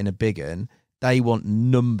one bite in a big one. They want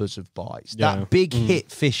numbers of bites. Yeah. That big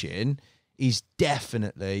hit fishing is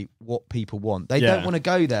definitely what people want. They don't want to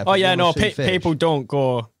go there. People don't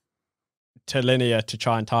go to linear to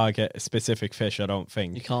try and target a specific fish. I don't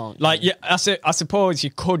think you can't. Like, I suppose you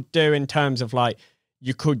could do in terms of like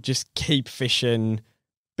you could just keep fishing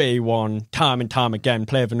B1 time and time again,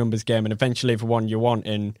 play the numbers game, and eventually the one you're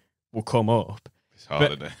wanting will come up. It's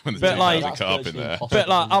hard, isn't it? When there's carp in there. But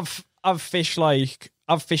like I've fished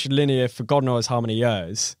linear for God knows how many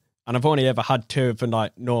years. And I've only ever had two of the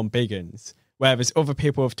like known big uns. Whereas other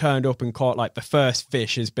people have turned up and caught like the first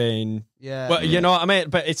fish has been, you know what I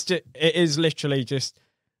mean. But it is literally just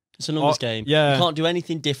it's a numbers game. Yeah, you can't do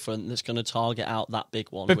anything different that's going to target out that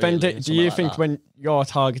big one. But really, then, do you think when you're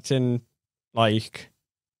targeting like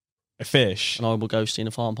a fish, an horrible ghosty in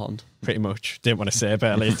a farm pond? Pretty much. Didn't want to say,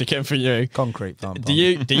 but at least it came for you. Concrete farm pond. Do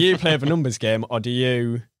you play the numbers game, or do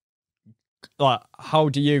you? Like, how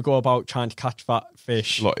do you go about trying to catch that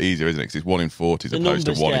fish? It's a lot easier, isn't it? Because it's 1 in 40 as opposed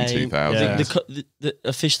to 1 in 2,000.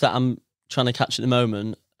 The fish that I'm trying to catch at the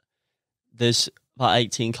moment, there's about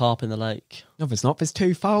 18 carp in the lake. No, there's not. There's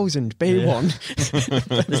 2,000.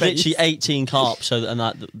 B1. There's literally 18 carp. So, and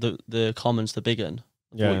like the common's the big one,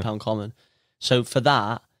 40 pound common. So for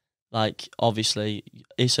that, like obviously,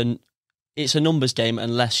 it's a numbers game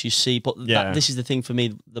unless you see. But this is the thing for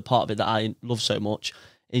me. The part of it that I love so much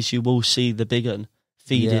is you will see the big one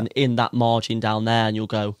feeding in that margin down there, and you'll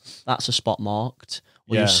go, that's a spot marked.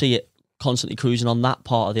 Or you'll see it constantly cruising on that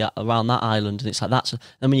part of around that island, and it's like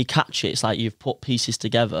and when you catch it, it's like you've put pieces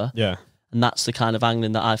together. Yeah. And that's the kind of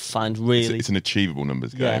angling that I find really... It's an achievable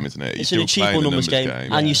numbers game, isn't it? It's an achievable numbers game,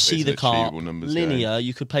 and you see the carp. Linear,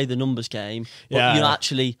 you could play the numbers game, but you're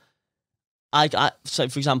actually... So,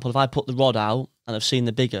 for example, if I put the rod out and I've seen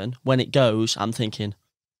the big one, when it goes, I'm thinking,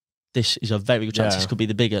 this is a very good chance this could be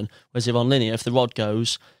the big one. Whereas if on linear, if the rod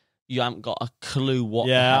goes, you haven't got a clue what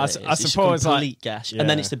the hell it is. I suppose it's a complete guess. And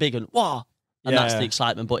then it's the big one. Wow! And that's the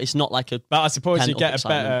excitement, but it's not like a. But I suppose you get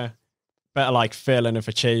excitement. a better like feeling of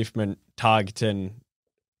achievement targeting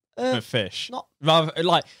the fish. Not rather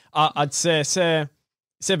like I'd say if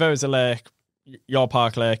there was a lake, your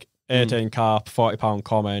park lake, 18 carp, £40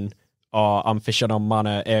 common, or I'm fishing on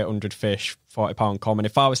Manor, 800 fish, £40 common.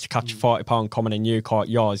 If I was to catch a £40 common and you caught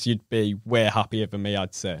yours, you'd be way happier than me,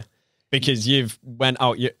 I'd say, because you've went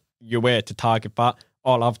out your way to target that.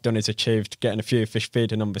 All I've done is achieved getting a few fish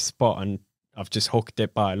feeding on the spot, and I've just hooked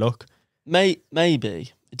it by luck.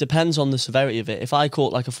 Maybe. It depends on the severity of it. If I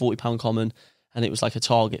caught like a £40 common and it was like a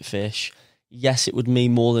target fish, yes, it would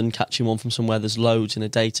mean more than catching one from somewhere there's loads in a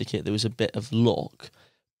day ticket. There was a bit of luck.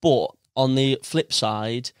 But on the flip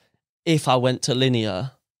side, if I went to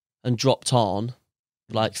linear and dropped on,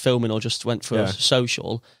 like filming or just went for a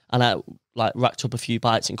social, and I like racked up a few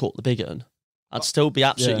bites and caught the big one, I'd still be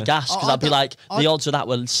absolutely gassed, because I'd be like, the odds of that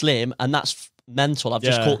were slim, and that's mental. I've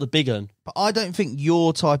just caught the big one. But I don't think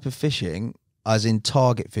your type of fishing, as in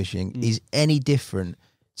target fishing, is any different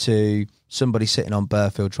to somebody sitting on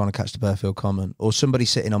Burfield trying to catch the Burfield Common, or somebody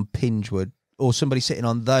sitting on Pingewood, or somebody sitting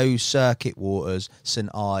on those circuit waters, St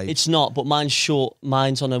Ives. It's not, but mine's short.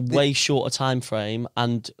 Mine's on a way shorter time frame,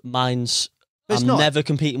 and mine's. I'm never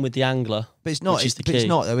competing with the angler. But it's not. Which is the key. It's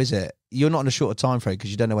not, though, is it? You're not on a shorter time frame because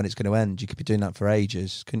you don't know when it's going to end. You could be doing that for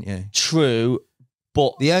ages, couldn't you? True,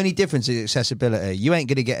 but the only difference is accessibility. You ain't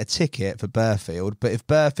going to get a ticket for Burfield, but if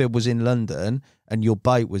Burfield was in London and your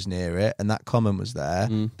boat was near it and that common was there,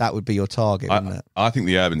 that would be your target, wouldn't it? I think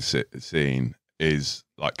the urban scene is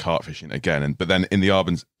like carp fishing again, but then in the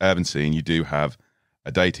urban scene, you do have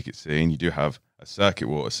a day ticket scene, you do have a circuit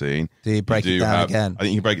water scene. Do you break it down again? I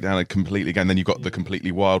think you can break it down completely again. Then you've got the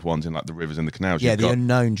completely wild ones in like the rivers and the canals. Yeah, the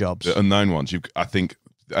unknown jobs. The unknown ones. I think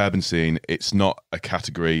the urban scene, it's not a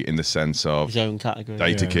category in the sense of his own category.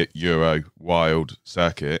 Day ticket, Euro, wild,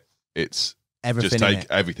 circuit. It's everything just take in it.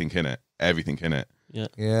 everything in it. Everything in it.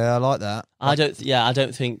 Yeah, I like that. I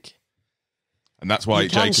don't think. And that's why you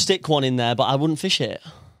can stick one in there, but I wouldn't fish it.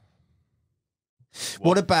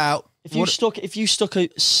 What about if you stuck a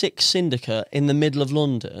 6 syndicate in the middle of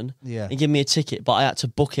London and give me a ticket, but I had to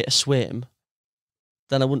book it a swim,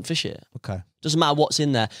 then I wouldn't fish it. Okay. Doesn't matter what's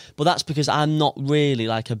in there. But that's because I'm not really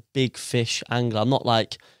like a big fish angler. I'm not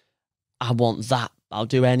like, I want that. I'll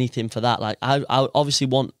do anything for that. Like I obviously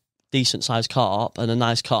want decent sized carp and a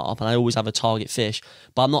nice carp, and I always have a target fish,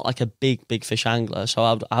 but I'm not like a big fish angler.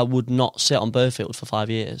 So I would not sit on Burfield for 5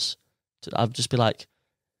 years. I'd just be like,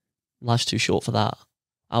 life's too short for that.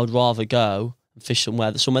 I would rather go and fish somewhere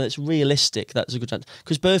that's realistic. That's a good chance.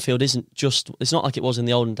 Because Burfield isn't just. It's not like it was in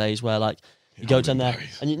the olden days where like you go down there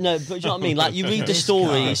and but you know what I mean. Like you read the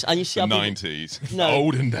stories and you see the how 90s,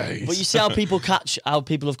 olden days. But you see how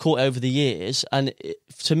people have caught over the years, and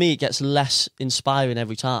to me it gets less inspiring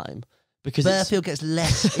every time. Because Burfield gets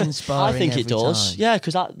less inspiring. I think it does. Time. Yeah,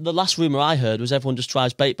 because the last rumour I heard was everyone just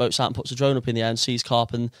tries bait boats out and puts a drone up in the air and sees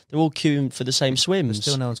carp, and they're all queuing for the same swims.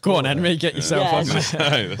 Still no one's Go on, Henry, get yourself on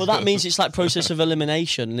there. But that means it's like process of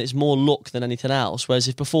elimination, and it's more luck than anything else. Whereas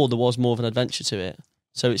if before there was more of an adventure to it,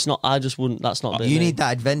 so it's not. I just wouldn't. That's not. A bit you of me. need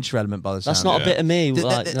that adventure element by the sound. That's not a bit of me. No.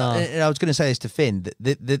 I was going to say this to Finn.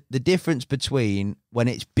 The difference between when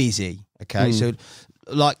it's busy. Okay, so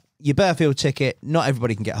like. Your Burfield ticket, not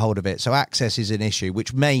everybody can get hold of it, so access is an issue,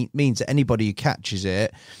 which means that anybody who catches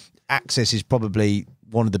it, access is probably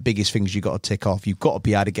one of the biggest things you've got to tick off. You've got to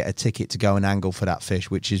be able to get a ticket to go and angle for that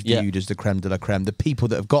fish, which is viewed as the creme de la creme. The people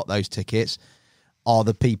that have got those tickets are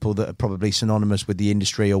the people that are probably synonymous with the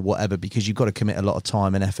industry or whatever, because you've got to commit a lot of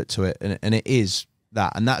time and effort to it, and it is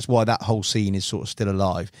that, and that's why that whole scene is sort of still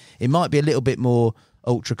alive. It might be a little bit more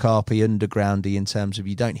ultra carpy, undergroundy in terms of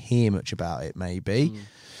you don't hear much about it, maybe.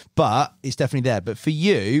 But it's definitely there. But for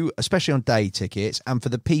you, especially on day tickets, and for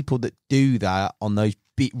the people that do that on those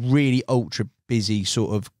really ultra busy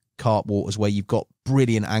sort of carp waters where you've got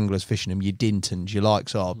brilliant anglers fishing them, your Dintons, your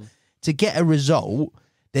likes of, to get a result,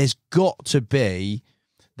 there's got to be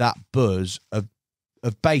that buzz of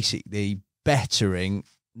basically bettering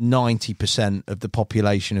 90% of the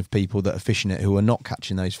population of people that are fishing it who are not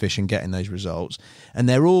catching those fish and getting those results. And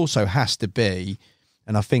there also has to be,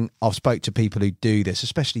 and I think I've spoke to people who do this,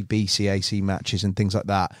 especially BCAC matches and things like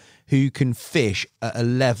that, who can fish at a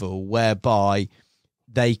level whereby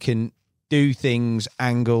they can do things,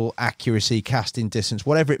 angle, accuracy, casting distance,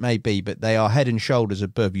 whatever it may be, but they are head and shoulders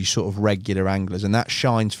above you sort of regular anglers, and that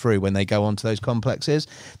shines through when they go onto those complexes.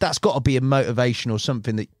 That's got to be a motivation or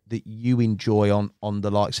something that you enjoy on the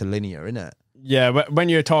likes of linear, isn't it? Yeah, when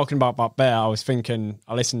you were talking about that bear, I was thinking,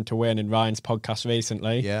 I listened to Wayne and Ryan's podcast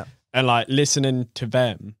recently. Yeah. And like listening to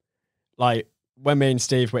them, like when me and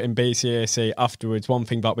Steve were in BCAC afterwards, one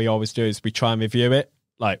thing that we always do is we try and review it.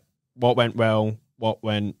 Like what went well, what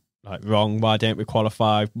went like wrong, why didn't we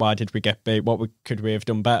qualify, why did we get beat, could we have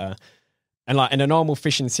done better? And like in a normal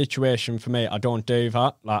fishing situation for me, I don't do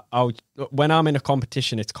that. Like when I'm in a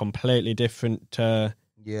competition, it's completely different to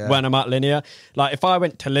when I'm at linear. Like if I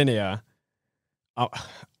went to linear,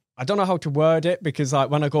 I don't know how to word it, because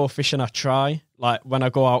like when I go fishing, I try. Like when I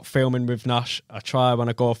go out filming with Nash, I try. When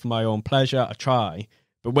I go for my own pleasure, I try.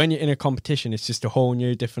 But when you're in a competition, it's just a whole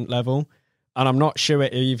new different level. And I'm not sure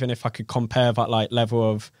even if I could compare that like level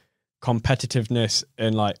of competitiveness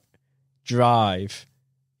and like drive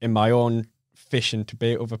in my own fishing to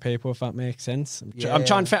beat other people, if that makes sense. I'm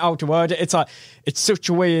trying to figure out how to word it. It's like, it's such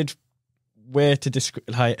a weird way to describe,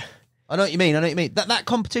 like... I know what you mean. That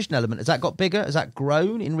competition element, has that got bigger? Has that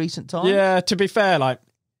grown in recent times? Yeah, to be fair, like,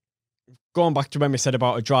 going back to when we said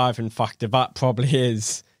about a driving factor, that probably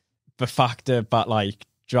is the factor that, like,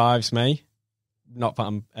 drives me. Not that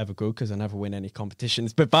I'm ever good, because I never win any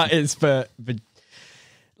competitions, but that is the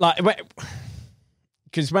like,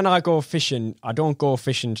 because when I go fishing, I don't go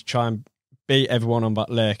fishing to try and beat everyone on that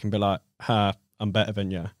lake and be like, I'm better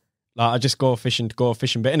than you. Like, I just go fishing to go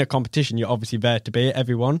fishing. But in a competition, you're obviously there to beat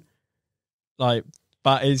everyone. Like,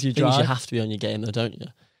 that is your drive. You have to be on your game, though, don't you?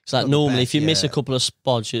 It's like normally, if you miss a couple of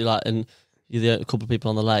spots, you're like, and you're a couple of people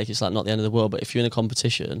on the lake, it's like not the end of the world. But if you're in a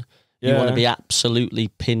competition, you want to be absolutely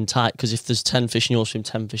pin tight, because if there's 10 fish in your swim,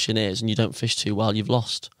 10 fish in his, and you don't fish too well, you've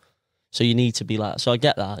lost. So you need to be like, so I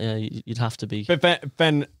get that. Yeah, you'd have to be. But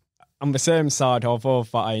then on the same side, although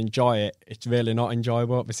that I enjoy it, it's really not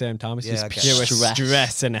enjoyable at the same time. It's just pure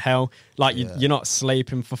stress and hell. Like you're not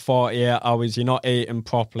sleeping for 48 hours, you're not eating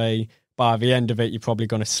properly. By the end of it, you're probably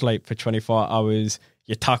going to sleep for 24 hours.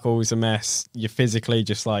 Your tackle's a mess. You're physically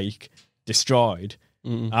just like destroyed.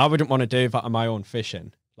 I wouldn't want to do that on my own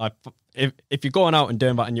fishing. Like if you're going out and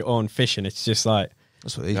doing that in your own fishing, it's just like,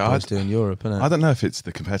 that's what these guys do in Europe, isn't it? I don't know if it's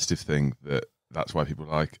the competitive thing that's why people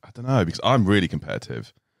like. I don't know, because I'm really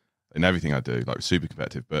competitive in everything I do, like super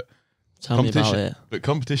competitive. But tell me about it. But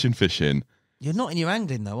competition fishing, you're not in your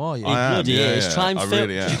angling though, are you? He bloody is. Try and film.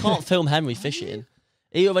 Really you can't film Henry fishing.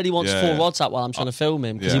 He already wants 4 rods out while I'm trying to film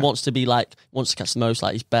him, because he wants to be like, wants to catch the most,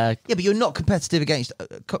 like he's bare. Yeah, but you're not competitive against,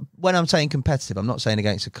 when I'm saying competitive, I'm not saying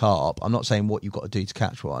against a carp. I'm not saying what you've got to do to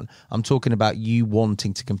catch one. I'm talking about you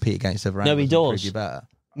wanting to compete against other anglers. No, he does. You better.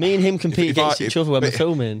 Me and him compete against each other when we're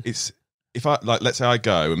filming. If I, like, let's say I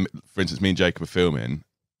go, and for instance, me and Jacob are filming,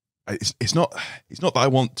 it's not that I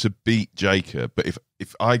want to beat Jacob, but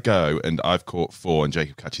if I go and I've caught 4 and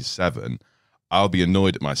Jacob catches 7, I'll be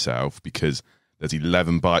annoyed at myself because there's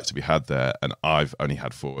 11 bites to be had there, and I've only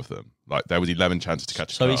had 4 of them. Like, there was 11 chances to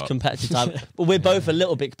catch a carp. So he's competitive. But we're both a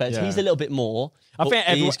little bit competitive. He's a little bit more. I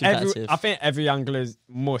think every angler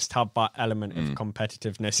must have that element of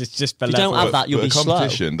competitiveness. It's just the if you level. Don't have that, you'll be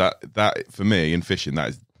competition, slow. That for me in fishing, that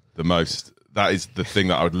is the most. That is the thing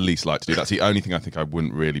that I would least like to do. That's the only thing I think I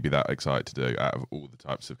wouldn't really be that excited to do out of all the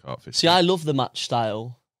types of carp fishing. See, I love the match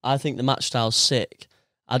style. I think the match style's sick.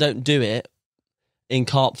 I don't do it in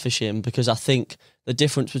carp fishing because I think the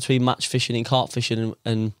difference between match fishing and carp fishing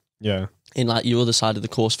and in like your other side of the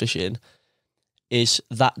course fishing is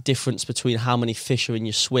that difference between how many fish are in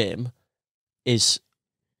your swim is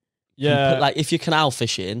like if you're canal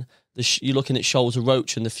fishing, you're looking at shoals of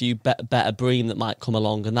roach and the few better bream that might come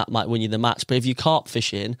along, and that might win you the match. But if you're carp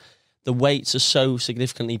fishing, the weights are so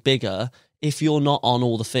significantly bigger. If you're not on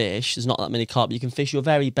all the fish, there's not that many carp. You can fish your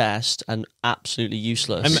very best and absolutely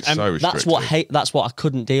useless. That's what I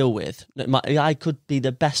couldn't deal with. I could be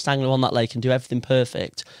the best angler on that lake and do everything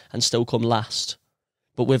perfect and still come last.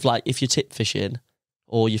 But with like, if you're tip fishing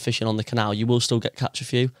or you're fishing on the canal, you will still catch a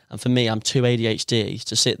few. And for me, I'm too ADHD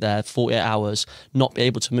to sit there 48 hours, not be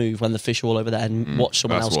able to move when the fish are all over there and watch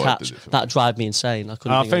someone else catch. That drive me insane.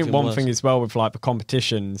 I think one thing as well with like the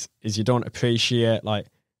competitions is you don't appreciate like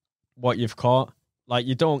what you've caught. Like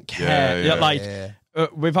you don't care.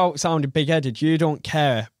 Without sounding big-headed, you don't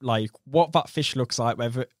care like what that fish looks like,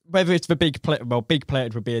 whether it's the big plate. Well, big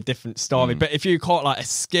plated would be a different story. But if you caught like a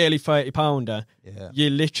scaly 30-pounder, you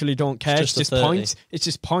literally don't care. It's just points. It's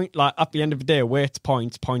just point. Like at the end of the day, weight's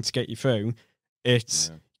points get you through. It's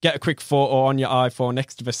get a quick photo on your iPhone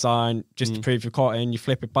next to the sign just to prove you caught it, and you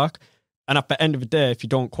flip it back. And at the end of the day, if you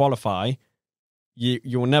don't qualify,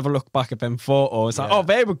 you'll never look back at them photos. Like, oh,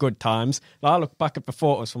 they were good times. Like, I look back at the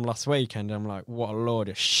photos from last weekend and I'm like, what a load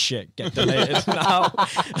of shit. Get deleted now.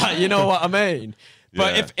 Like, you know what I mean?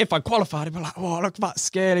 But if I qualified, I'd be like, oh, look at that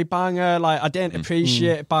scaly banger. Like, I didn't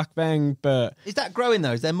appreciate it back then. But is that growing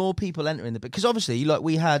though? Is there more people entering the? Because obviously, like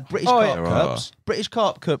we had British Carp Cups. British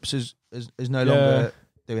Carp Cups is no longer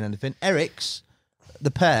doing anything. Eric's. The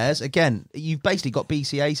pairs, again, you've basically got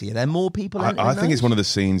BCAC. Are there more people entering I think it's one of the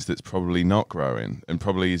scenes that's probably not growing and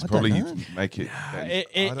probably make it. It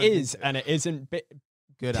is, and it isn't.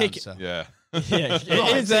 Good answer. Yeah. Yeah,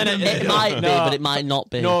 it is, and it might be, but it might not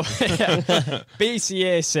be. No,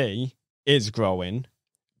 BCAC is growing,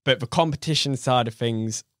 but the competition side of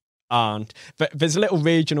things aren't. But there's little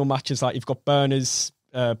regional matches like you've got Berners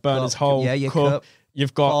Hole Cup.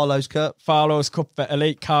 You've got Farlow's Cup, the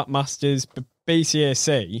Elite Carp Masters.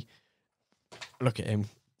 BCAC, look at him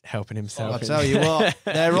helping himself. I tell you what,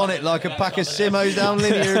 they're on it like a pack of Simmos down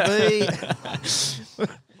linear B.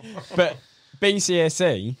 But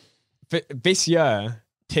BCAC, this year,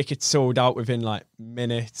 tickets sold out within like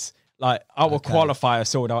minutes. Like our qualifier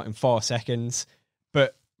sold out in 4 seconds.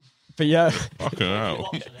 But fucking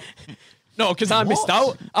hell. No, because I missed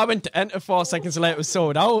out. I went to enter 4 seconds later, it was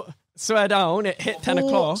sold out. Swear down, it hit 10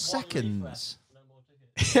 o'clock. 4 seconds.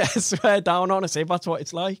 Yeah, swear down, honestly, that's what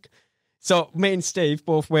it's like. So me and Steve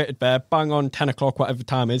both waited there, bang on 10 o'clock, whatever the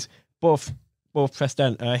time is. Both pressed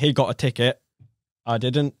enter. He got a ticket. I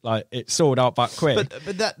didn't. Like, it sold out that quick.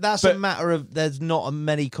 But that's a matter of there's not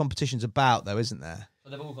many competitions about, though, isn't there?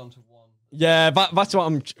 But they've all gone to one. Yeah,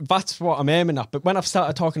 that's what I'm aiming at. But when I've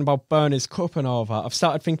started talking about Berners Cup and all that, I've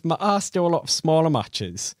started thinking there are still a lot of smaller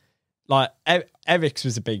matches. Like Eric's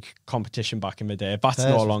was a big competition back in the day. That's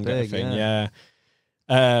no longer a thing. Yeah.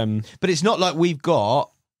 But it's not like we've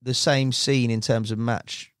got the same scene in terms of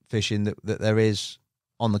match fishing that there is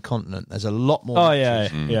on the continent. There's a lot more. Oh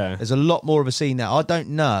matches. Yeah. There's a lot more of a scene now. I don't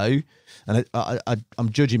know, and I'm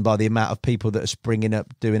judging by the amount of people that are springing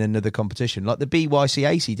up doing another competition. Like the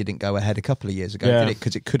BYCAC didn't go ahead a couple of years ago, did it?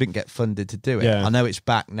 Because it couldn't get funded to do it. Yeah. I know it's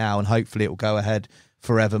back now, and hopefully it will go ahead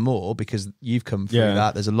forevermore because you've come through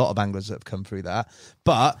that. There's a lot of anglers that have come through that.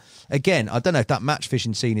 But again, I don't know if that match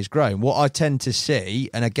fishing scene is growing. What I tend to see,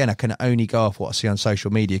 and again, I can only go off what I see on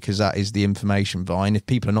social media because that is the information vine. If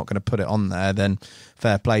people are not going to put it on there, then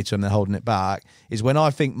fair play to them, they're holding it back. Is when I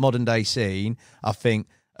think modern day scene, I think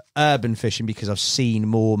urban fishing because I've seen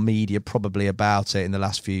more media probably about it in the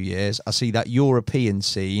last few years. I see that European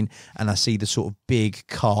scene and I see the sort of big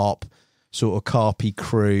carp, sort of carpy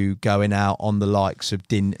crew going out on the likes of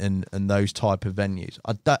Dinton and those type of venues.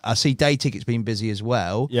 I see day tickets being busy as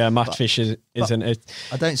well. Yeah, match fishing isn't it?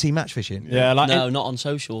 I don't see match fishing. Yeah, like no, not on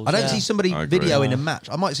socials. I don't see somebody videoing a match.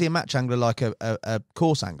 I might see a match angler like a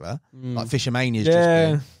course angler, like Fishermania's just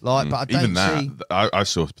been. Like, but I don't even that. see. I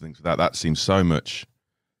saw things for that. That seems so much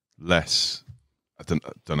less. I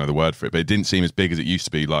don't know the word for it, but it didn't seem as big as it used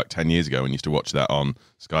to be like 10 years ago when you used to watch that on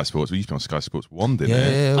Sky Sports. We used to be on Sky Sports 1, didn't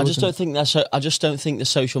it? I just don't think the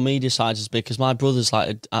social media side is big because my brother's like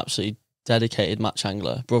an absolutely dedicated match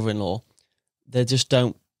angler, brother-in-law. They just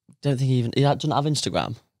don't think he doesn't have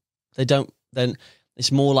Instagram. They don't. Then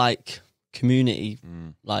it's more like community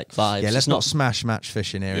like vibes. Yeah, let's not smash match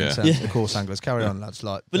fishing here in terms of course anglers. Carry on, lads.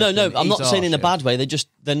 Like, but no, I'm not saying in a bad way.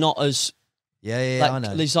 They're not as. Yeah, I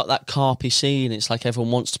know. There's not that carpy scene. It's like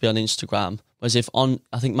everyone wants to be on Instagram. Whereas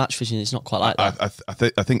I think match fishing is not quite like that.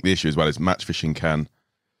 I think the issue as well is match fishing can,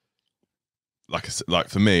 like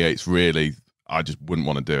for me, it's really, I just wouldn't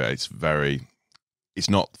want to do it. It's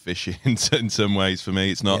not fishing in some ways for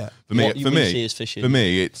me. It's not for me. See is fishing. For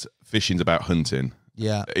me, it's fishing's about hunting.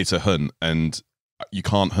 Yeah, it's a hunt, and you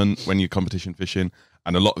can't hunt when you're competition fishing.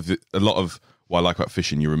 And a lot of what I like about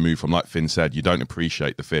fishing, you're removed from, like Finn said, you don't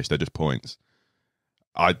appreciate the fish. They're just points.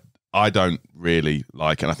 I don't really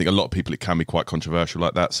like, and I think a lot of people, it can be quite controversial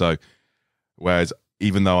like that. So, whereas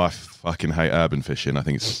even though I fucking hate urban fishing, I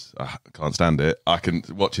can't stand it. I can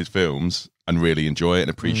watch his films and really enjoy it and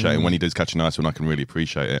appreciate it. And when he does catch a nice one, I can really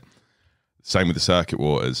appreciate it. Same with the circuit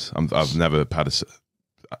waters. I've never had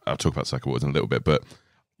I'll talk about circuit waters in a little bit, but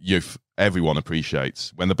everyone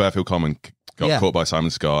appreciates when the Burfield Common got caught by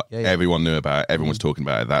Simon Scott. Everyone knew about it. Everyone was talking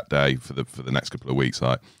about it that day for the next couple of weeks.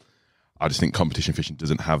 Like, I just think competition fishing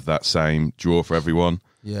doesn't have that same draw for everyone.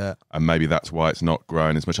 Yeah. And maybe that's why it's not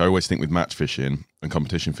growing as much. I always think with match fishing and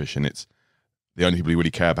competition fishing, it's the only people who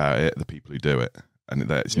really care about it are the people who do it. And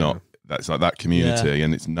it's not, that's like that community,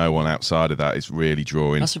 and it's no one outside of that is really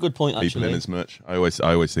drawing. That's a good point, people actually. in as much. I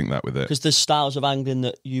always think that with it. Because there's styles of angling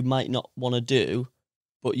that you might not want to do,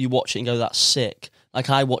 but you watch it and go, that's sick.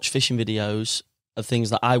 Like, I watch fishing videos of things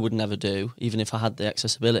that I would never do, even if I had the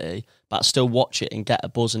accessibility, but I still watch it and get a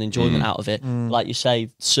buzz and enjoyment out of it. Like you say,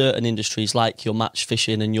 certain industries like your match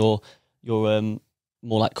fishing and your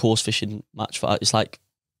more like course fishing match, it's like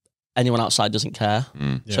anyone outside doesn't care.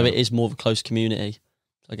 So it is more of a close community,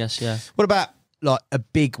 I guess. Yeah. What about like a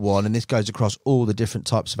big one, and this goes across all the different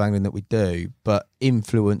types of angling that we do, but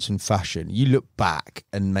influence and fashion? You look back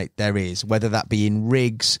and mate, there is, whether that be in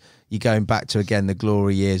rigs, you're going back to, again, the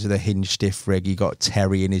glory years of the hinge stiff rig. You got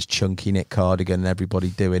Terry in his chunky knit cardigan and everybody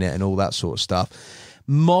doing it and all that sort of stuff.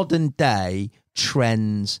 Modern day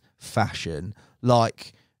trends, fashion,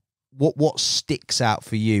 like what sticks out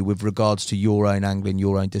for you with regards to your own angling,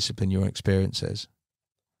 your own discipline, your own experiences?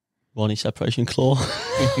 Ronnie separation claw.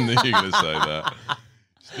 I knew you were going to say that.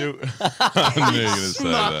 I knew you were going to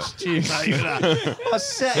say that. I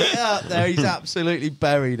set it up there. He's absolutely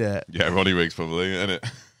buried it. Yeah, Ronnie Riggs probably, isn't it?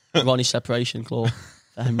 Ronnie separation claw.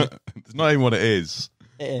 It's not even what it is.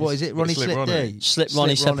 It is. What is it? Ronnie Slip D? Slip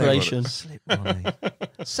Ronnie separation. Slip Ronnie.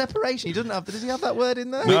 Separation. He doesn't have. Does he have that word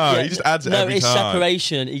in there? No, he just adds it every it's time.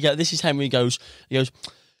 separation. This is Henry. He goes,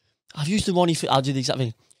 I've used the Ronnie. I'll do the exact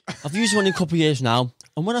thing. I've used the Ronnie a couple of years now,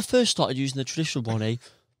 and when I first started using the traditional Ronnie,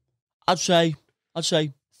 I'd say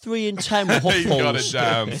 3 in 10 with hook pulls. Got it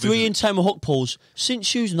down. 3 in 10 with hook pulls.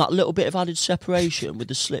 Since using that little bit of added separation with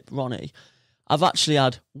the Slip Ronnie, I've actually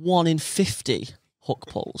had 1 in 50 hook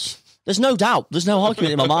pulls. There's no doubt. There's no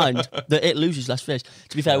argument in my mind that it loses less fish.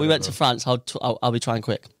 To be fair, we went to France. I'll be trying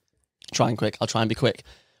quick. I'll try and be quick.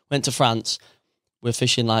 Went to France. We're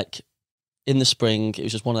fishing like in the spring. It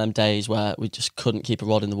was just one of them days where we just couldn't keep a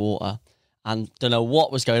rod in the water. And don't know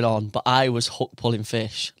what was going on, but I was hook pulling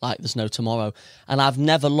fish like there's no tomorrow. And I've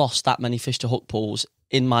never lost that many fish to hook pulls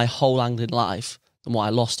in my whole angling life than what I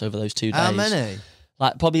lost over those 2 days. How many?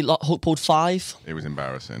 Like probably hook pulled 5. It was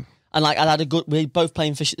embarrassing. And like I had we're both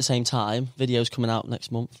playing fish at the same time. Video's coming out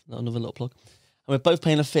next month. Another little plug. And we're both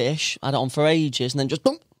playing a fish. I had it on for ages, and then just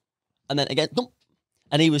bump, and then again bump.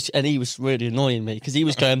 And he was really annoying me because he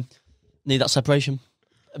was going, need that separation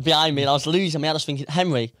behind me, and I was losing me. I was thinking,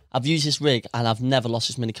 Henry, I've used this rig and I've never lost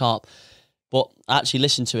this many carp. But I actually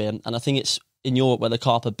listened to him, and I think it's in Europe where the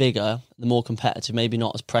carp are bigger, the more competitive, maybe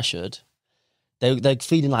not as pressured. They're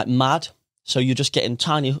feeding like mad. So you're just getting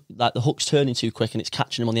tiny, like the hook's turning too quick and it's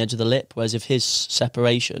catching him on the edge of the lip. Whereas if his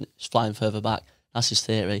separation is flying further back, that's his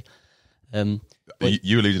theory. You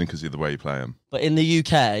were losing because of the way you play him. But in the UK,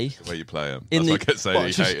 the way you play him. That's what I kept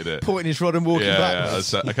saying. He hated it. Pointing his rod and walking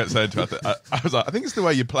backwards. I kept saying to him, I was like, I think it's the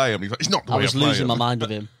way you play him. He's like, it's not the way I play him. I was losing my mind with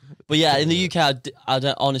him. But yeah, in the UK, I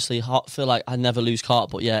don't honestly feel like I never lose carp.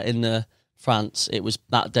 But yeah, in France,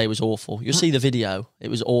 that day was awful. You'll see the video. It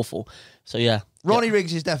was awful. So yeah. Ronnie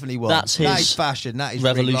Riggs is definitely one. That is fashion. That is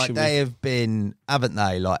revolutionary. Like they have been, haven't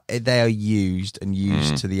they? Like they are used and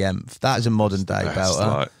used to the nth. That is a modern day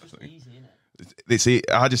belter.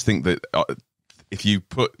 I just think that if you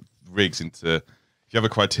put rigs into, if you have a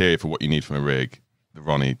criteria for what you need from a rig, the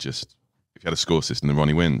Ronnie if you had a score system, the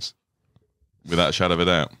Ronnie wins. Without a shadow of a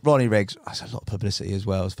doubt. Ronnie Riggs, that's a lot of publicity as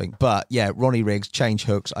well, I think. But yeah, Ronnie Riggs, change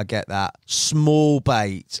hooks, I get that. Small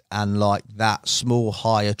bait and like that small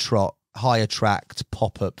higher tract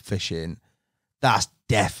pop-up fishing, that's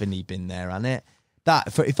definitely been there, hasn't it? That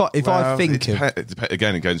I think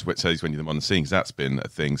again, it goes what says when you're on the scene, 'cause that's been a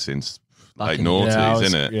thing since late noughties,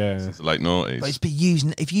 isn't it? Yeah. Since the late noughties. But it's been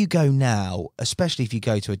used. If you go now, especially if you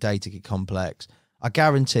go to a day ticket complex, I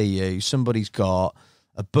guarantee you somebody's got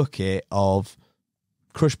a bucket of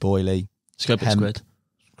crushed boilie, squid,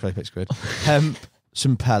 hemp,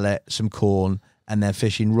 some pellet, some corn, and they're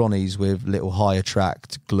fishing Ronnies with little higher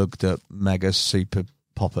tract, glugged up, mega super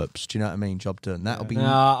pop-ups. Do you know what I mean? Job done. That'll be a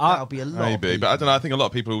lot. Maybe, but I don't know. I think a lot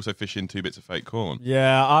of people also fish in 2 bits of fake corn.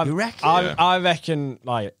 Yeah, you reckon? I reckon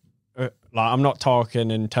like I'm not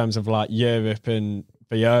talking in terms of like Europe and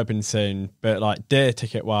the urban scene, but like day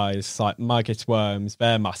ticket wise, like maggot worms,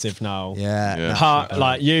 they're massive now. Yeah.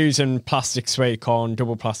 Like using plastic sweet corn,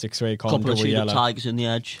 double plastic sweet corn, couple double of yellow tigers in the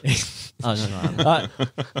edge.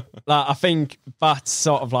 I think that's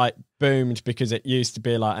sort of like boomed because it used to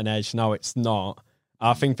be like an edge, now it's not.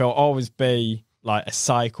 I think there'll always be like a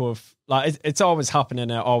cycle of like it's always happening,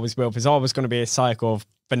 it always will. There's always going to be a cycle of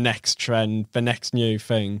the next trend, the next new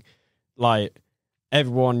thing. Like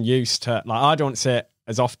everyone used to, like I don't see it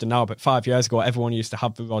as often now, but 5 years ago, everyone used to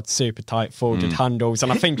have the rod super tight folded handles,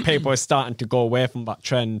 and I think people are starting to go away from that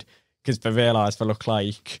trend because they realise they look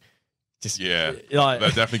like like they're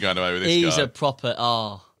definitely going away with this He's guy. a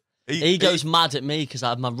proper He goes mad at me because I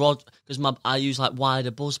have my rod I use like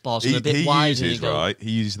wider buzz bars and a bit wider.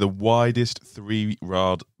 He uses the widest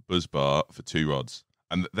 3-rod buzz bar for 2 rods.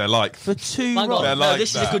 And they're like for 2 Hang on. rods. like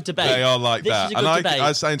this is a good debate. They are like This that. is a And good debate. I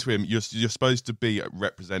was saying to him, you're supposed to be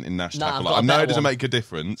representing Nash Nah, tackle. I've got I a know better it doesn't one. make a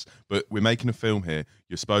difference, but we're making a film here.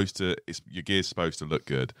 Your gear's supposed to look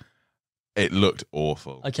good. It looked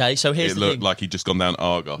awful. Okay, so here's it the looked thing. like he'd just gone down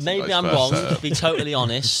Argos. Maybe I'm wrong, to be totally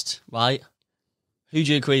honest, right? Who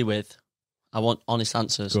do you agree with? I want honest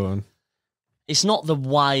answers. Go on. It's not the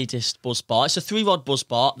widest buzz bar. It's a 3-rod buzz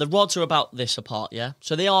bar. The rods are about this apart, yeah?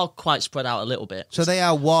 So they are quite spread out a little bit. So they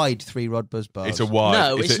are wide 3-rod buzz bars. It's a wide.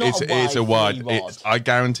 No, it's a wide. 3-rod. I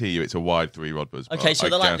guarantee you, it's a wide 3-rod buzz bar. Okay, so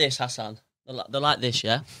they're like this, Hassan. They're like this,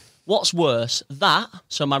 yeah? What's worse? That,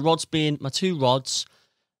 so my 2 rods,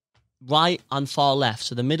 right and far left,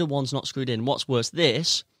 so the middle one's not screwed in. What's worse,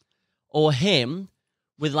 this or him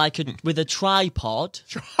with a tripod?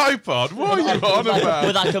 Tripod? What are you on about?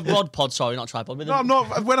 With like a rod pod, sorry, not tripod. No, I'm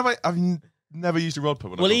not. When have I? I've never used a rod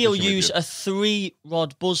pod. Well, he'll use a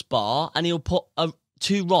 3-rod buzz bar and he'll put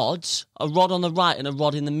 2 rods, a rod on the right and a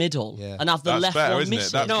rod in the middle, and have the left one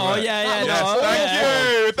missing. No,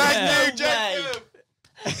 yeah. Thank you, Jacob.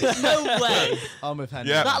 No way. I'm with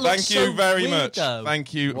Henry. Yeah, That looks thank you so very weird, much. though.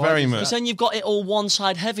 Thank you very much. Because then you've got it all one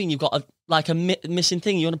side heavy and you've got a missing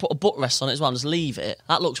thing. You want to put a butt rest on it as well and just leave it.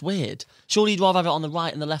 That looks weird. Surely you'd rather have it on the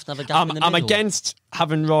right and the left and have a gap in the middle. I'm against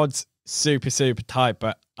having rods super, super tight,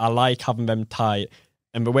 but I like having them tight.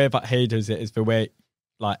 And the way that he does it is the way,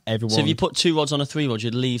 like, everyone... So if you put 2 rods on a 3-rod,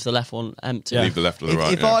 you'd leave the left one empty. Leave the left or the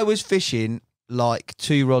right. If I was fishing like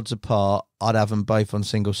 2 rods apart, I'd have them both on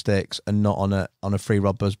single sticks and not on a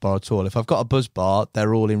 3-rod buzz bar at all. If I've got a buzz bar,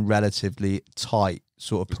 they're all in relatively tight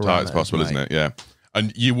sort of parameters. As tight as possible, isn't it? Yeah.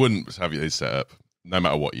 And you wouldn't have his setup, no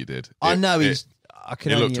matter what you did. I know I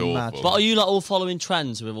can only looked imagine. awful. But are you like all following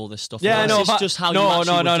trends with all this stuff? Yeah, Or no, is this just how you no.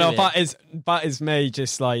 actually would do it? That is me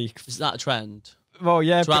just like... Is that a trend? Well,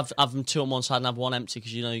 yeah. To have them 2 on one side and have one empty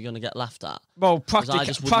because you know you're going to get laughed at? Well,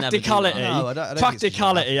 practicality. No, I don't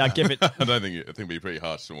practicality, I give it... I think it'd be pretty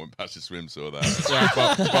harsh. Someone patch a swim saw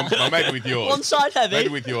that. Well, maybe with yours. One side heavy. Maybe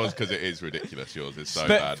with yours because it is ridiculous. Yours is so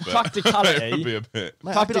But bad. But practicality... it would be a bit.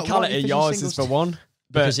 Practicality, yours is the one.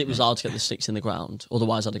 Because it was hard to get the sticks in the ground.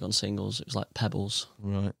 Otherwise, I'd have gone singles. It was like pebbles.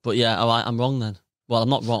 Right. But yeah, all right, I'm wrong then. Well, I'm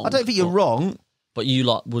not wrong. I don't think you're wrong. But you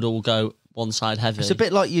lot would all go one side heavy. It's a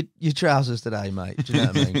bit like your trousers today, mate. Do you know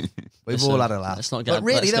what I mean? We've all had a laugh. Let's not But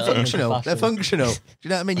really, they're functional. fashion. They're functional. Do you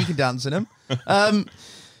know what I mean? You can dance in them.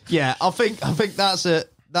 Yeah, I think that's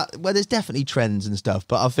well, there's definitely trends and stuff,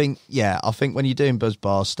 but I think when you're doing buzz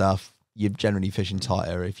bar stuff, you're generally fishing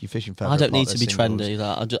tighter. If you're fishing further I don't apart, need to be they're singles.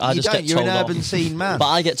 trendy. I just get You're told an off. urban scene man. But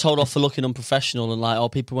I get told off for looking unprofessional and like, oh,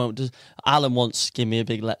 people won't do. Alan once gave me a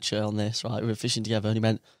big lecture on this, right? We were fishing together and he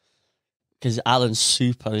meant, because Alan's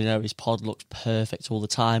super, his pod looks perfect all the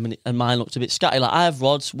time and mine looked a bit scatty. Like I have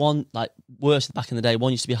rods, one like worse back in the day,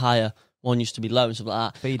 one used to be higher, one used to be low and stuff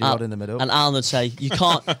like that. Feed a rod in the middle. And Alan would say, you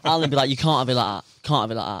can't, Alan would be like, you can't have it like that, can't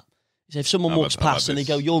have it like that. He said, if someone walks past and they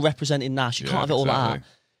go, you're representing Nash, you can't have it all like that.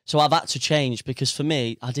 So I've had to change because for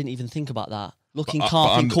me, I didn't even think about that. Looking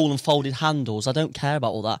carping cool and folded handles, I don't care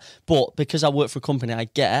about all that. But because I work for a company, I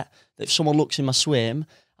get that if someone looks in my swim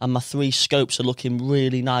and my 3 scopes are looking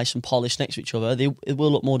really nice and polished next to each other, it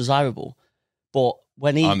will look more desirable. But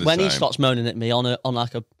when he starts moaning at me on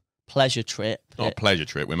like a pleasure trip, not a pleasure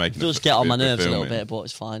trip. We're making it does get on my nerves a little bit, but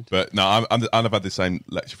it's fine. But no, I've had the same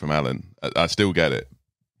lecture from Alan. I still get it.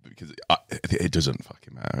 Because it doesn't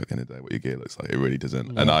fucking matter at the end of the day what your gear looks like. It really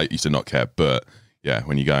doesn't. Yeah. And I used to not care. But yeah,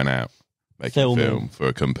 when you're going out making a film for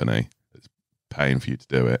a company that's paying for you to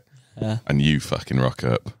do it, and you fucking rock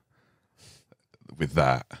up with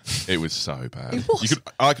that, it was so bad.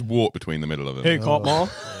 I could walk between the middle of them. Who caught more?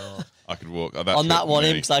 I could walk on that one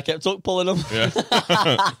because I kept pulling them. Yeah.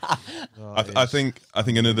 I think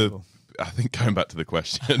going back to the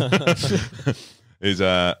question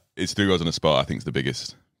is 3 rods on a spot. I think it's the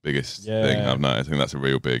biggest thing I've noticed. I think that's a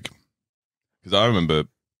real big, because I remember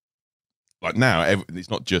like now it's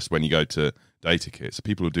not just when you go to data kits.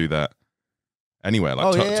 People will do that anywhere.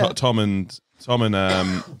 Like Tom and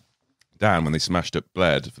Dan, when they smashed up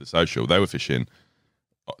Bled for the social, they were fishing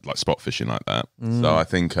like spot fishing like that. So I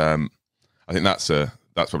think that's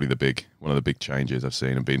probably one of the big changes I've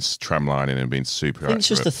seen, and being tramlining and being super. I think it's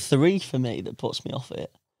just the 3 for me that puts me off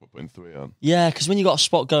it. Putting 3 on. Yeah, because when you got a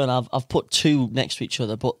spot going, I've put 2 next to each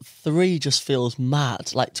other, but 3 just feels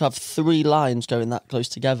mad. Like to have 3 lines going that close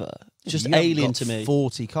together, it's just alien to me.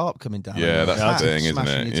 40 carp coming down. Yeah, that's the thing, isn't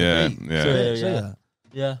it?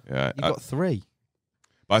 Yeah. You got 3.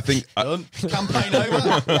 But I think campaign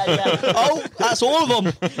over. Oh, that's all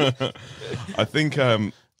of them. I think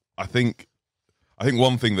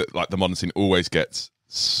one thing that like the modern scene always gets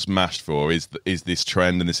smashed for is this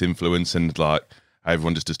trend and this influence and like how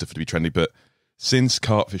everyone just does stuff to be trendy. But since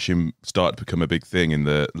carp fishing started to become a big thing in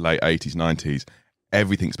the late 80s, 90s,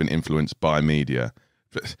 everything's been influenced by media.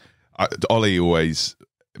 Ollie always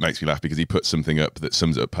makes me laugh because he puts something up that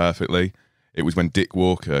sums it up perfectly. It was when Dick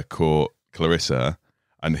Walker caught Clarissa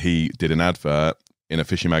and he did an advert in a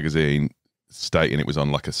fishing magazine stating it was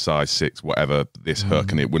on like a size 6, whatever, this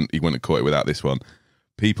hook, and he wouldn't have caught it without this one.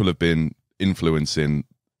 People have been influencing,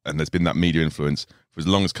 and there's been that media influence for as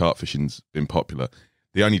long as carp fishing's been popular.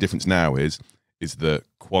 The only difference now is the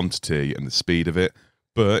quantity and the speed of it.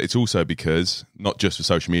 But it's also because, not just for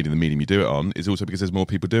social media and the medium you do it on, it's also because there's more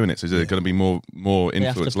people doing it. So there's going to be more influence they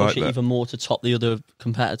have to push like it that. even more to top the other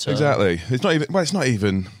competitor. Exactly. It's not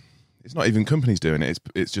even companies doing it.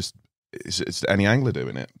 It's any angler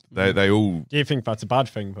doing it. They all. Do you think that's a bad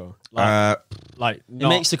thing, though? It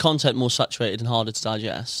makes the content more saturated and harder to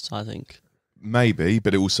digest, I think. Maybe,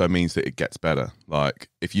 but it also means that it gets better. Like,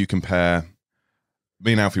 if you compare...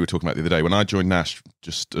 Me and Alfie were talking about the other day, when I joined Nash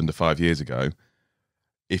just under 5 years ago,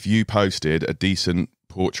 if you posted a decent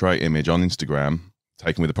portrait image on Instagram,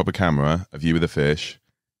 taken with a proper camera, a view of the fish,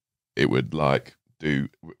 it would, like, do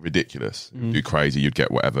ridiculous. It would do crazy. You'd get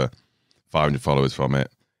whatever, 500 followers from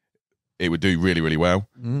it. It would do really, really well.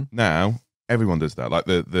 Now, everyone does that. Like,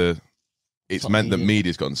 it's meant that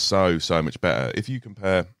media's gotten so much better. If you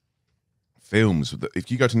compare films, if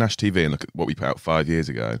you go to Nash TV and look at what we put out 5 years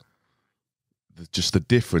ago, just the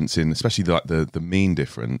difference in, especially like the mean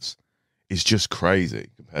difference, is just crazy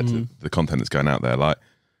compared to the content that's going out there. Like,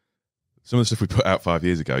 some of the stuff we put out 5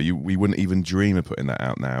 years ago, we wouldn't even dream of putting that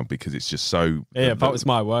out now because it's just so... Yeah, that was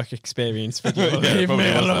my work experience. Leave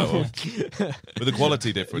me alone. But the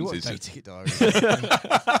quality difference is... Ticket diary.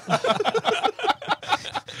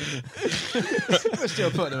 We're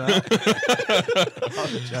still putting them out.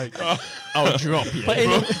 I'll drop you. But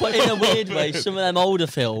in a weird way, some of them older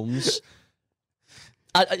films...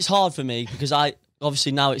 it's hard for me because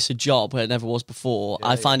obviously now it's a job where it never was before.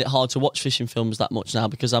 I find it hard to watch fishing films that much now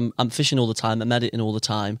because I'm fishing all the time, I'm editing all the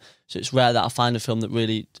time. So it's rare that I find a film that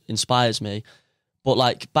really inspires me. But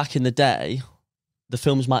like back in the day, the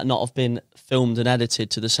films might not have been filmed and edited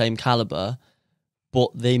to the same caliber, but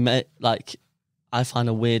they I find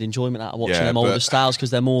a weird enjoyment out of watching them older styles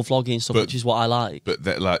because they're more vloggy and stuff, which is what I like. But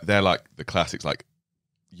they're like the classics, like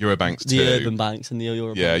Eurobanks 2. The Urban Banks and the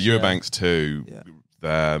Eurobanks. Yeah, Eurobanks 2.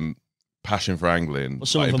 Passion for Angling. Well,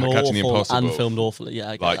 some of them are awful and filmed awfully. Yeah,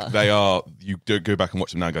 I get that. They are. You do go back and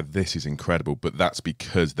watch them now and go, this is incredible. But that's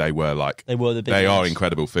because they were the big they are ones.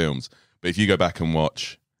 Incredible films. But if you go back and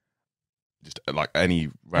watch just like any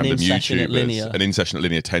random YouTubers, an in-session at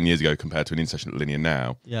Linear 10 years ago compared to an in-session at Linear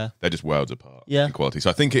now, they're just worlds apart in quality. So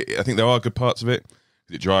I think there are good parts of it.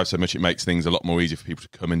 It drives so much, it makes things a lot more easier for people to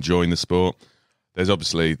come and join the sport. There's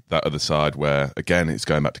obviously that other side where, again, it's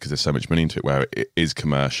going back to because there's so much money into it, where it is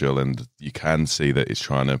commercial and you can see that it's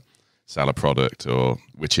trying to sell a product,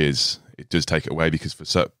 it does take it away because for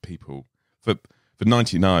certain people, for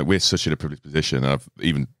 99, we're such in a privileged position. And I've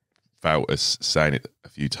even felt us saying it a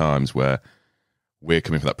few times where we're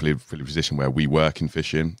coming from that privileged position where we work in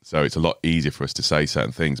fishing. So it's a lot easier for us to say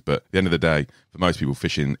certain things. But at the end of the day, for most people,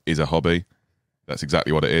 fishing is a hobby. That's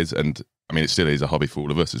exactly what it is. And I mean, it still is a hobby for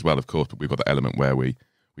all of us as well, of course, but we've got that element where we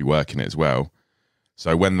work in it as well.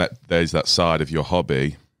 So when there's that side of your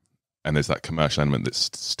hobby and there's that commercial element that's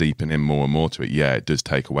steeping in more and more to it, it does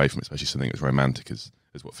take away from it, especially something as romantic as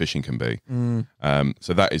what fishing can be.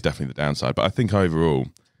 So that is definitely the downside. But I think overall,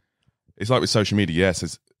 it's like with social media,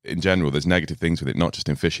 yes, in general, there's negative things with it, not just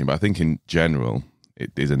in fishing, but I think in general,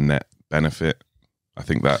 it is a net benefit. I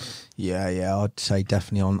think that... Yeah, I'd say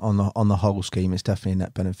definitely on the whole scheme, it's definitely a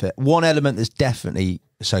net benefit. One element that's definitely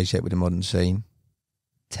associated with the modern scene,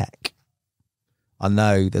 tech. I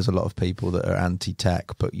know there's a lot of people that are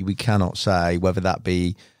anti-tech, but we cannot say whether that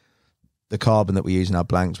be the carbon that we use in our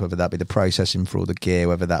blanks, whether that be the processing for all the gear,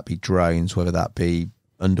 whether that be drones, whether that be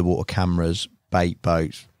underwater cameras, bait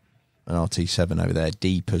boats, an RT7 over there,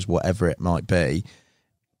 deepers, whatever it might be,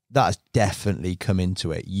 that has definitely come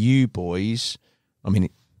into it. You boys... I mean,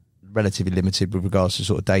 relatively limited with regards to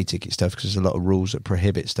sort of day ticket stuff because there's a lot of rules that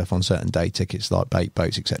prohibit stuff on certain day tickets like bait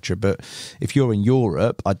boats, etc. But if you're in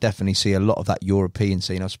Europe, I definitely see a lot of that European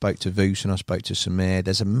scene. I spoke to Voos and I spoke to Samir.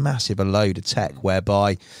 There's a massive load of tech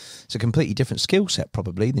whereby it's a completely different skill set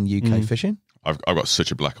probably than UK fishing. I've got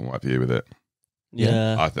such a black and white view with it.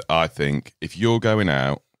 Yeah. I think if you're going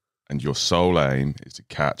out and your sole aim is to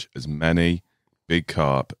catch as many big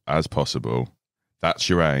carp as possible, that's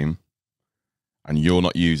your aim, and you're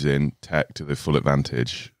not using tech to the full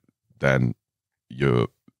advantage, then you're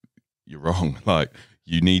wrong. Like,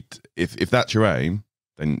 you need, if that's your aim,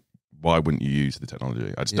 then why wouldn't you use the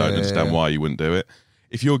technology? I just don't understand why you wouldn't do it.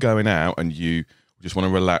 If you're going out and you just want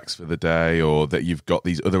to relax for the day, or that you've got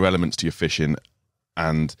these other elements to your fishing,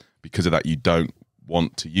 and because of that you don't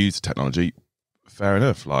want to use the technology, fair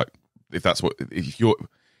enough. Like if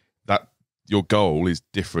your goal is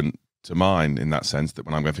different to mine in that sense, that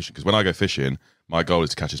when I'm going fishing, because when I go fishing, my goal is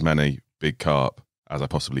to catch as many big carp as I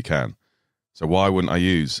possibly can. So why wouldn't I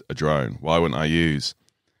use a drone? Why wouldn't I use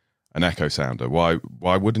an echo sounder? Why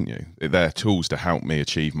wouldn't you? They're tools to help me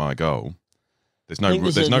achieve my goal. There's no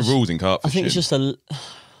rules in carp fishing. I think it's just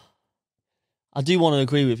I do want to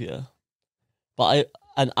agree with you, but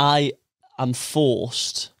I am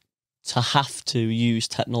forced to have to use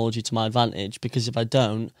technology to my advantage, because if I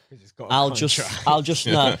don't, I'll just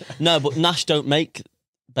no. But Nash don't make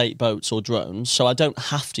bait boats or drones, so I don't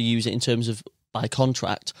have to use it in terms of by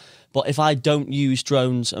contract. But if I don't use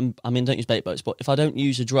drones, don't use bait boats, but if I don't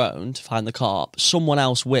use a drone to find the carp, someone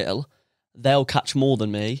else will. They'll catch more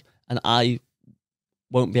than me, and I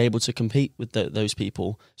won't be able to compete with those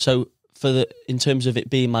people. So in terms of it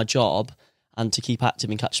being my job and to keep active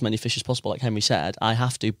and catch as many fish as possible, like Henry said, I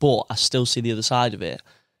have to, but I still see the other side of it.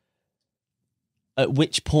 At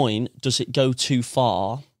which point does it go too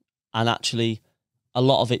far, and actually a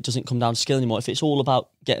lot of it doesn't come down to skill anymore? If it's all about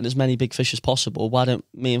getting as many big fish as possible, why don't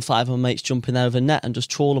me and 5 of my mates jump in there with a net and just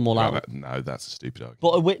trawl them all out? No, that's a stupid argument.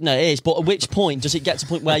 But it is. But at which point does it get to the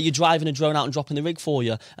point where you're driving a drone out and dropping the rig for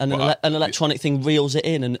you, and an electronic thing reels it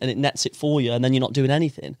in and it nets it for you, and then you're not doing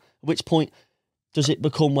anything? At which point does it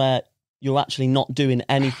become where you're actually not doing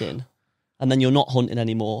anything, and then you're not hunting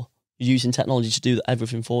anymore? You're using technology to do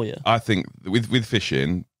everything for you. I think with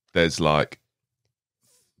fishing, there's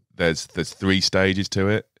 3 stages to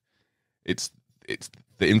it. It's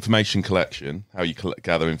the information collection, how you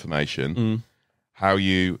gather information, how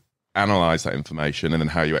you analyze that information, and then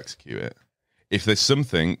how you execute it. If there's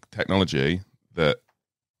something, technology, that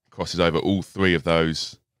crosses over all 3 of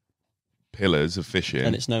those pillars of fishing,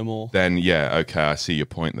 and it's no more, then okay, I see your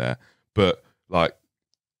point there. But like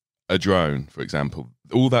a drone, for example,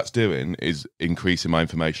 all that's doing is increasing my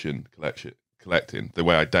information collecting, the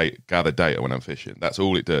way I gather data when I'm fishing. That's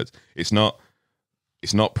all it does. It's not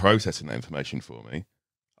processing that information for me.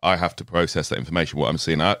 I have to process that information. What I'm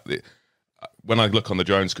seeing, when I look on the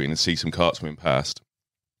drone screen and see some carp swimming past,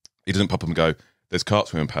 it doesn't pop up and go, there's carp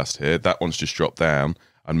swimming past here, that one's just dropped down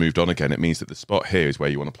and moved on again. It means that the spot here is where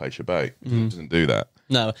you want to place your bait. It doesn't do that.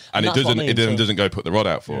 No, and it doesn't go put the rod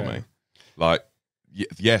out for me. Like,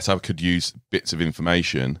 yes, I could use bits of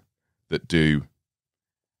information that do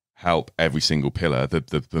help every single pillar.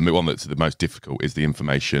 The one that's the most difficult is the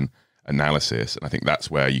information analysis, and I think that's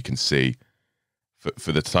where you can see,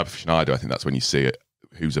 for the type of fishing I do, I think that's when you see it,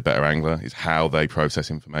 who's a better angler, is how they process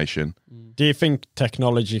information. Do you think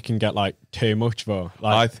technology can get too much though?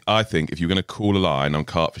 I think if you're going to call a line on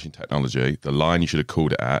carp fishing technology, the line you should have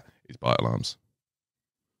called it at is bite alarms.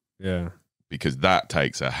 Yeah. Because that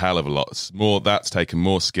takes a hell of a lot more. That's taken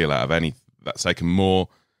more skill out of that's taken more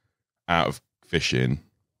out of fishing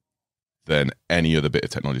than any other bit of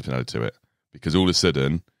technology been added to it. Because all of a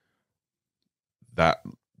sudden, that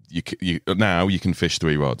now you can fish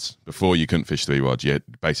 3 rods. Before you couldn't fish 3 rods. You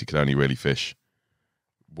basically could only really fish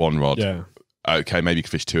 1 rod. Yeah. Okay, maybe you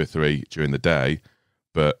could fish 2 or 3 during the day,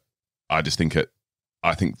 but I just think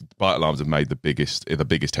I think bite alarms have made the biggest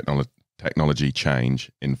technology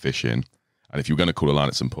change in fishing. And if you were going to call a line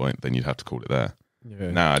at some point, then you'd have to call it there.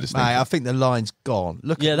 Yeah. No, I think the line's gone.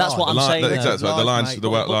 Look, yeah, that's what I'm saying. Exactly, the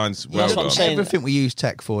lines. That's what I'm saying. Everything we use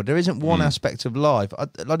tech for, there isn't one aspect of life. I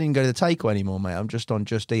didn't go to the takeaway anymore, mate. I'm just on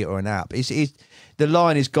Just Eat or an app. The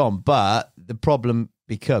line is gone, but the problem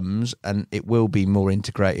becomes, and it will be more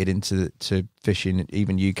integrated into fishing,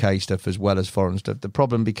 even UK stuff as well as foreign stuff. The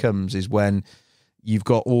problem becomes is when you've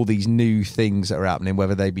got all these new things that are happening,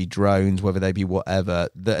 whether they be drones, whether they be whatever,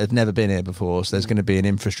 that have never been here before. So there's going to be an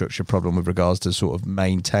infrastructure problem with regards to sort of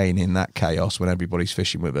maintaining that chaos when everybody's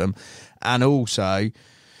fishing with them. And also,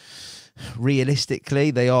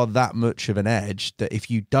 realistically, they are that much of an edge that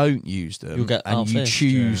if you don't use them and you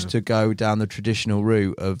choose to go down the traditional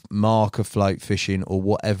route of marker float fishing or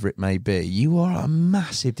whatever it may be, you are at a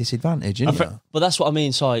massive disadvantage, isn't you? But that's what I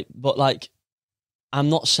mean, sorry. But I'm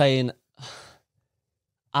not saying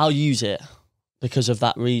I'll use it because of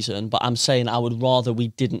that reason, but I'm saying I would rather we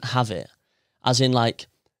didn't have it. As in,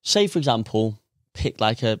 say, for example, pick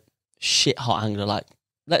a shit hot angler,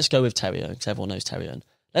 let's go with Terry Hearn, because everyone knows Terry Hearn.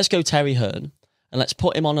 Let's go Terry Hearn, and let's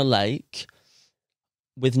put him on a lake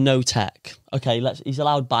with no tech. Okay, he's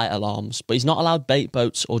allowed bite alarms, but he's not allowed bait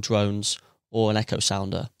boats or drones or an echo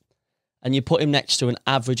sounder. And you put him next to an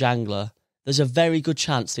average angler there's a very good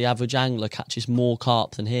chance the average angler catches more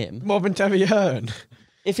carp than him. More than Terry Hearn.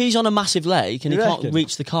 If he's on a massive lake and he can't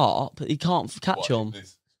reach the carp, he can't catch them.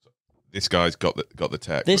 This guy's got the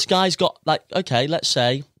tech. This guy's got, like, okay, let's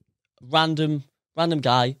say, random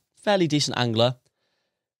guy, fairly decent angler,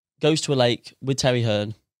 goes to a lake with Terry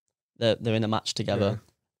Hearn. They're in a match together. Yeah.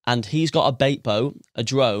 And he's got a bait boat, a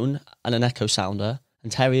drone, and an echo sounder,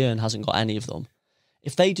 and Terry Hearn hasn't got any of them.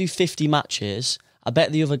 If they do 50 matches, I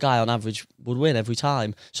bet the other guy on average would win every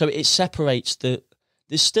time. So it separates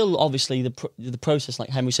there's still obviously the process, like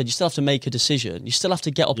Henry said, you still have to make a decision. You still have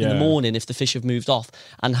to get up in the morning if the fish have moved off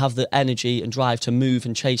and have the energy and drive to move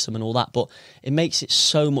and chase them and all that. But it makes it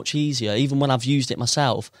so much easier. Even when I've used it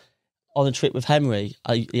myself, on a trip with Henry,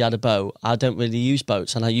 he had a boat. I don't really use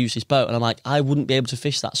boats, and I use his boat. And I'm like, I wouldn't be able to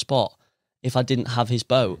fish that spot if I didn't have his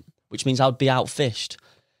boat, which means I would be outfished.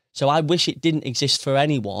 So I wish it didn't exist for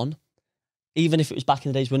anyone. Even if it was back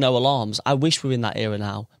in the days with no alarms, I wish we were in that era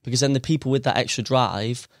now, because then the people with that extra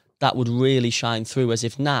drive, that would really shine through. As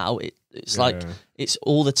if now it's like it's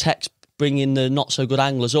all the tech bringing the not so good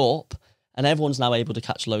anglers up, and everyone's now able to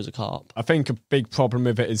catch loads of carp. I think a big problem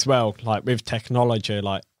with it as well, like with technology,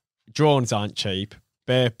 like drones aren't cheap,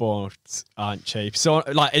 boards aren't cheap. So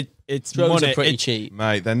like it's drones money, are pretty cheap,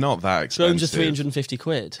 mate. They're not that expensive. Drones are 350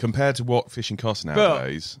 quid compared to what fishing costs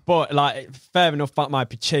nowadays. But like, fair enough, that might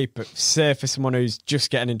be cheap. But say for someone who's just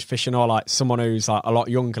getting into fishing, or like someone who's like a lot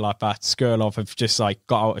younger, like that school of have just like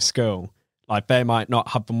got out of school, like they might not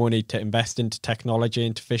have the money to invest into technology,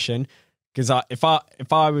 into fishing. Because if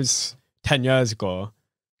I was 10 years ago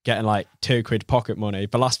getting like £2 pocket money,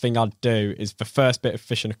 the last thing I'd do is the first bit of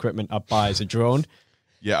fishing equipment I'd buy is a drone.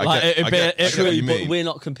 Yeah, I get what you mean. But we're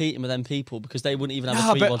not competing with them people because they wouldn't even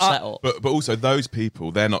have a 3-rod setup. But also those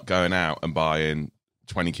people, they're not going out and buying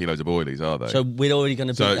 20 kilos of boilies, are they? So we're already going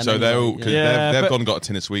to beat them. So anyway. they've gone and got a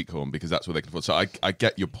tin of sweet corn because that's what they can afford. So I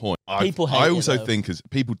get your point. People hate it. I also think as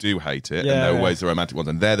people do hate it, and they're always the romantic ones,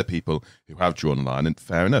 and they're the people who have drawn a line. And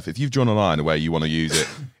fair enough, if you've drawn a line where you want to use it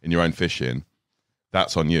in your own fishing,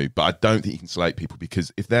 that's on you. But I don't think you can slate people,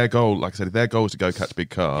 because if their goal, like I said, if their goal is to go catch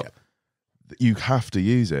big carp, you have to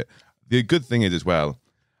use it. The good thing is as well,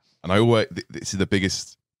 and this is the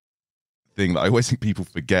biggest thing that I always think people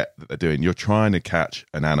forget that they're doing. You're trying to catch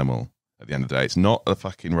an animal at the end of the day. It's not a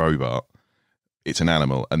fucking robot. It's an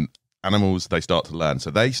animal. And animals, they start to learn.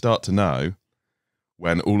 So they start to know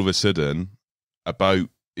when all of a sudden a boat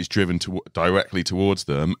is driven directly towards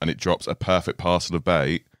them and it drops a perfect parcel of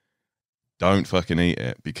bait. Don't fucking eat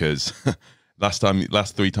it, because last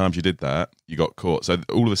 3 times you did that, you got caught. So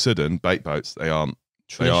all of a sudden, bait boats, they aren't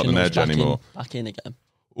an edge anymore. Back in again.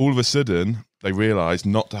 All of a sudden, they realise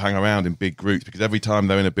not to hang around in big groups, because every time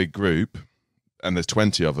they're in a big group and there's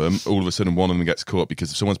 20 of them, all of a sudden one of them gets caught, because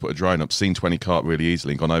if someone's put a drone up, seen 20 carp really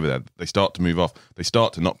easily and gone over there, they start to move off. They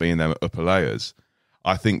start to not be in their upper layers.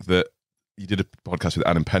 I think that you did a podcast with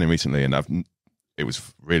Adam Penny recently, and it was a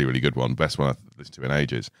really, really good one, best one I've listened to in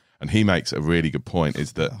ages. And he makes a really good point,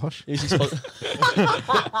 is that...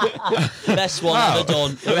 Best one ever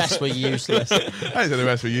done. The rest were useless. I said the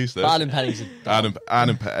rest were useless. But Adam Penny's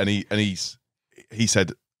Adam Penny, and he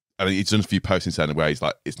said, I mean, he's done a few posts in certain ways,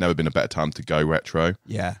 like, it's never been a better time to go retro.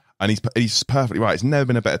 Yeah. And he's perfectly right. It's never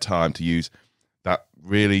been a better time to use that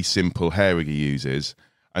really simple hair rig he uses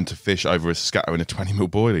and to fish over a scatter in a 20mm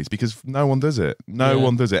boilies, because no one does it. No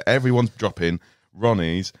one does it. Everyone's dropping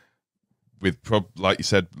Ronnies with, like you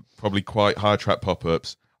said, probably quite high trap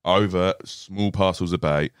pop-ups over small parcels of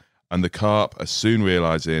bait, and the carp are soon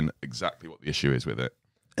realising exactly what the issue is with it.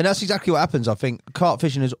 And that's exactly what happens. I think carp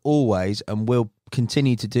fishing has always, and will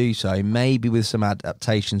continue to do so, maybe with some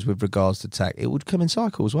adaptations with regards to tech. It would come in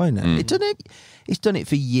cycles, won't it? It's done it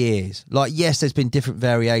for years. Like, yes, there's been different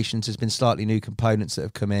variations, there's been slightly new components that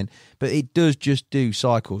have come in, but it does just do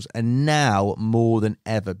cycles. And now more than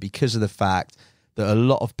ever, because of the fact that a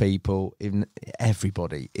lot of people, even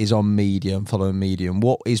everybody, is on medium, following medium.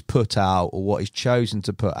 What is put out, or what is chosen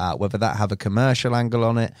to put out, whether that have a commercial angle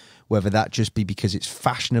on it, whether that just be because it's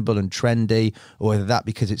fashionable and trendy, or whether that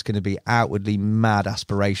because it's going to be outwardly mad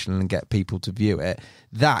aspirational and get people to view it,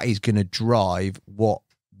 that is going to drive what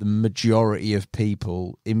the majority of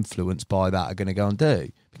people influenced by that are going to go and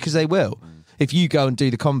do, because they will. If you go and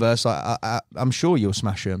do the converse, I'm sure you'll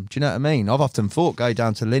smash them. Do you know what I mean? I've often thought go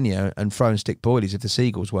down to linear and throw and stick boilies if the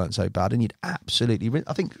seagulls weren't so bad, and you'd absolutely...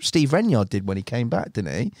 I think Steve Renyard did when he came back,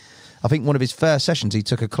 didn't he? I think one of his first sessions, he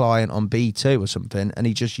took a client on B2 or something, and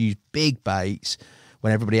he just used big baits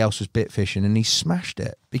when everybody else was bit fishing, and he smashed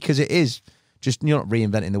it, because it is You're not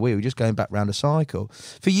reinventing the wheel, you're just going back round a cycle.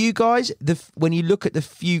 For you guys, when you look at the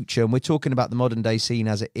future, and we're talking about the modern day scene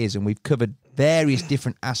as it is, and we've covered various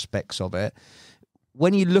different aspects of it,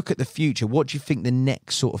 when you look at the future, what do you think the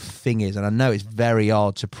next sort of thing is? And I know it's very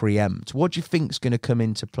hard to preempt. What do you think is going to come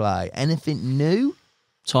into play? Anything new?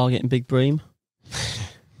 Targeting Big Bream.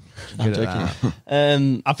 I'm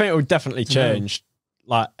joking. I think it will definitely change.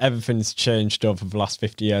 Like, everything's changed over the last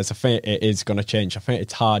 50 years. I think it is going to change. I think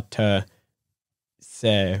it's hard to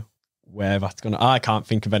say where that's going to... I can't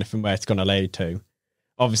think of anything where it's going to lead to.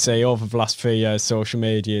 Obviously, over the last 3 years, social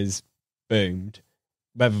media's boomed.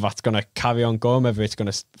 Whether that's going to carry on going, whether it's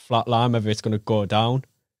going to flatline, whether it's going to go down,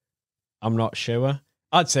 I'm not sure.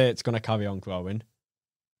 I'd say it's going to carry on growing.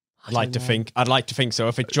 I'd like to think so.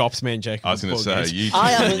 If it drops me and Jacob, I was going to say, you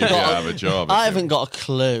have a job. I haven't got a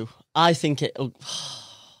clue. I think it'll...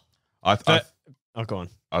 go on.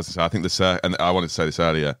 I was going to say, I think and I wanted to say this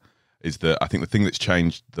earlier, is that I think the thing that's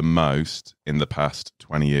changed the most in the past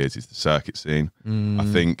 20 years is the circuit scene. I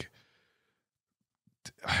think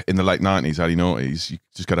in the late 90s, early 90s, you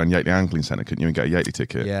just go down Yateley Angling Centre, couldn't you, and get a Yateley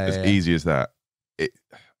ticket? Easy as that.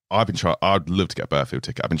 I'd love to get a Burfield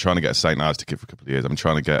ticket. I've been trying to get a St. Ives ticket for a couple of years. I've been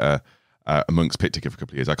trying to get a Monk's Pit ticket for a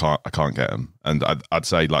couple of years. I can't get them. And I'd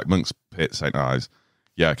say, like, Monk's Pit, St. Ives,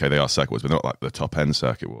 yeah, okay, they are circuit waters, but not like the top end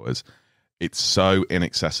circuit waters. It's so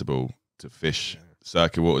inaccessible to fish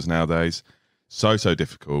circuit waters nowadays. So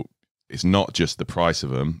difficult. It's not just the price of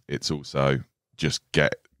them. It's also just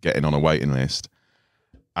getting on a waiting list.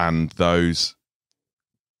 And those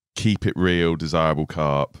keep it real, desirable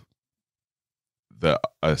carp that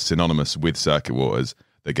are synonymous with circuit waters,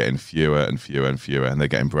 they're getting fewer and fewer and fewer, and they're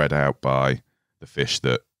getting bred out by the fish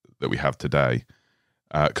that we have today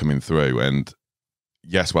coming through. And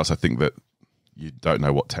yes, whilst I think that you don't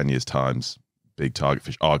know what 10 years' time's big target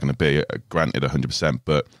fish are going to be, granted 100%,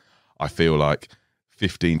 but I feel like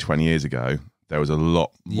 15, 20 years ago, there was a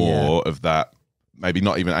lot more of that, maybe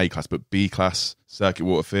not even A-class, but B-class circuit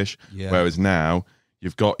water fish, whereas now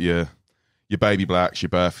you've got your baby blacks, your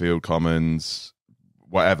Burfield commons,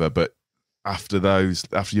 whatever, but after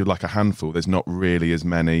you're like a handful, there's not really as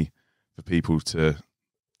many for people to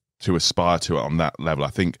aspire to it on that level. I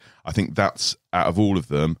think that's, out of all of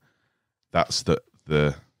them, that's the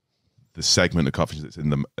segment of carp fishing that's in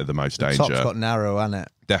the most danger. Top's got narrow, hasn't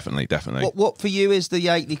it? Definitely. What for you is the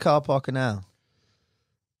Yateley car park now?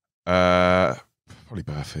 Probably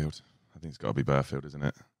Burfield. I think it's got to be Burfield, isn't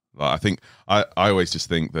it? Like, I think I always just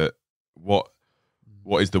think that what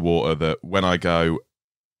is the water that when I go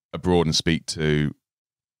abroad and speak to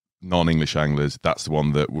non-English anglers, that's the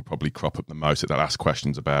one that will probably crop up the most, that they'll ask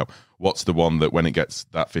questions about. What's the one that when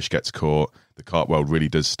that fish gets caught, the carp world really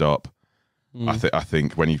does stop? I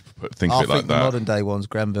think when you think of it like that, the modern day one's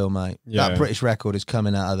Grenville, mate. Yeah. That British record is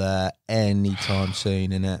coming out of there anytime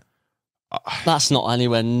soon, isn't it? That's not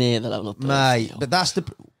anywhere near the level of Burfield. Mate, but that's the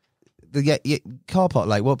car park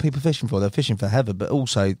lake. What are people fishing for? They're fishing for heather, but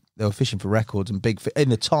also they were fishing for records and big in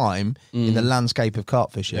the time in the landscape of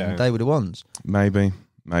carp fishing. They were the ones. Maybe.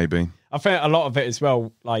 I think a lot of it as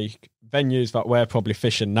well, like venues that we're probably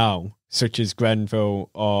fishing now, such as Grenville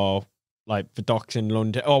or like the docks in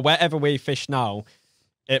London or wherever we fish now,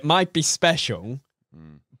 it might be special,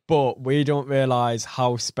 but we don't realise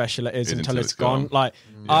how special it is until it's gone. Like,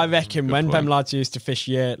 I reckon when them lads used to fish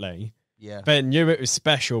Yateley, they knew it was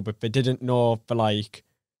special, but they didn't know the, like,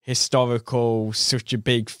 historical, such a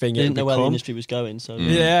big thing. They didn't know where the industry was going. So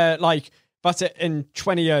yeah, like, that's it. In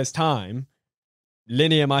 20 years' time,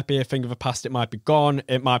 linear might be a thing of the past. It might be gone.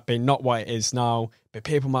 It might be not what it is now. But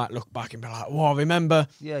people might look back and be like, "Whoa, remember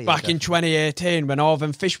back in 2018 when all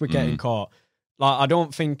them fish were getting caught?" Like,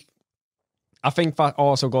 I think that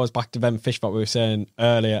also goes back to them fish that we were saying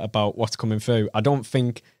earlier about what's coming through. I don't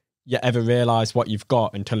think you ever realise what you've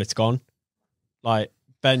got until it's gone. Like,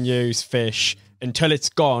 venues, fish, until it's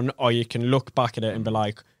gone, or you can look back at it and be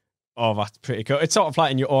like, "Oh, that's pretty cool." It's sort of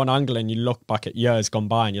like in your own angling, you look back at years gone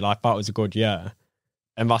by and you're like, "That was a good year."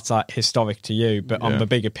 And that's like historic to you, but on the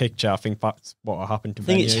bigger picture, I think that's what will happen to venues.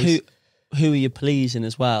 I think it's who are you pleasing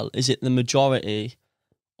as well? Is it the majority,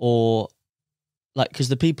 or like, because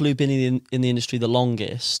the people who've been in the industry the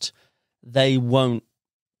longest, they won't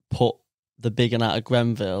put the big one out of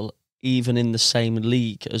Grenville even in the same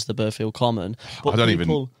league as the Burfield Common. But I don't even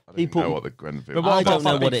know what the Grenville. I don't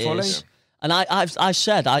know what it is, and I've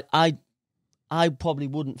said I probably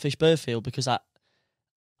wouldn't fish Burfield because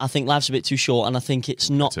I think life's a bit too short, and I think it's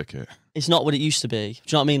not what it used to be. Do you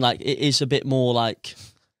know what I mean? Like, it is a bit more like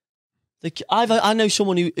I know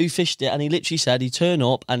someone who fished it, and he literally said he turned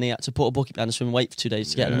up and he had to put a bucket behind the swim and wait for 2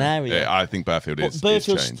 days to get an area. Yeah, I think Burfield is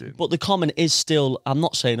changing. But the Common is still, I'm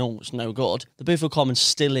not saying, it's no good. The Burfield Common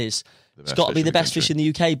still is. It's got to be the best fish in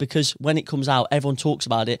the UK, because when it comes out, everyone talks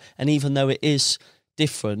about it. And even though it is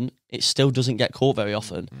different, it still doesn't get caught very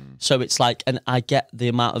often. So it's like, and I get the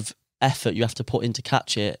amount of effort you have to put in to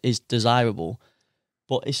catch it is desirable.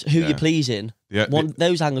 But it's who you're pleasing.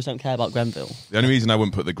 Those anglers don't care about Grenville. The only reason I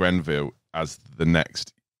wouldn't put the Grenville as the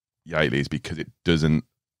next Yately is because it doesn't.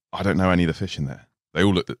 I don't know any of the fish in there. They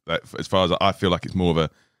all look. As far as I feel like it's more of a.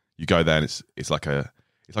 You go there and it's like a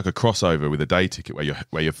crossover with a day ticket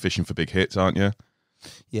where you're fishing for big hits, aren't you?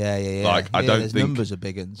 Yeah. Like I don't think numbers are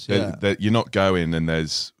big ones. Yeah. You're not going and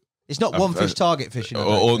there's. It's not one fish target fishing,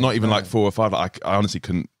 or not even like 4 or 5. Like, I honestly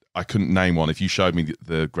couldn't. I couldn't name one. If you showed me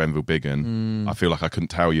the Grenville Big Un, I feel like I couldn't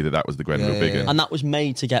tell you that was the Grenville Big Un. And that was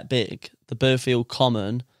made to get big. The Burfield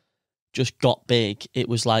Common just got big. It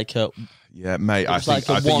was like a mate. I think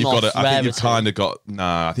you've got to. I think you've kind of got.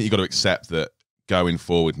 Nah, I think you've got to accept that going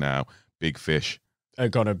forward now, big fish are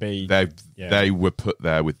gonna be. They were put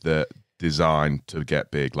there with the design to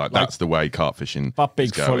get big. Like that's the way carp fishing. That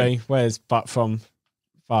big fully. Where's that from?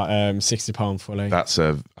 That £60 fully. That's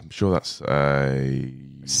I'm sure that's a.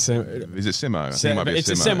 Is it Simo? I think it might be it's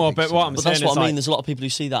a Simo, but what I'm saying that's what I mean. There's a lot of people who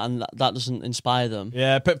see that and that doesn't inspire them.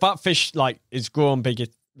 Yeah, but that fish is grown big.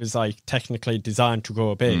 It was technically designed to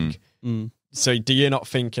grow big. So do you not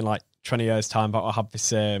think in 20 years' time that will have the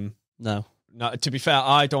same? No. To be fair,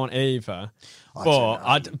 I don't either.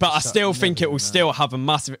 I still think it will still have a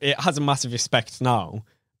massive. It has a massive respect now,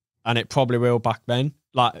 and it probably will back then.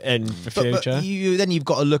 In the future. But you've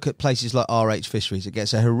got to look at places like RH Fisheries. It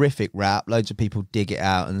gets a horrific rap. Loads of people dig it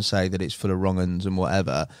out and say that it's full of wrong uns and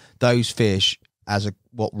whatever. Those fish,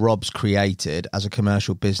 what Rob's created as a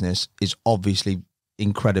commercial business, is obviously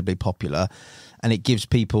incredibly popular, and it gives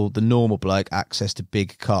people, the normal bloke, access to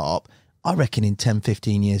big carp. I reckon in 10,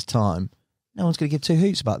 15 years' time, no one's going to give two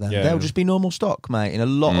hoots about them. Yeah. They'll just be normal stock, mate, in a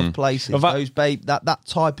lot of places. That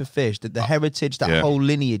type of fish, the heritage, whole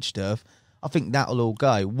lineage stuff, I think that'll all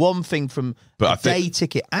go. One thing from a day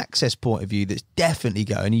ticket access point of view that's definitely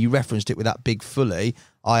going, and you referenced it with that big fully.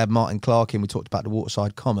 I had Martin Clark in, we talked about the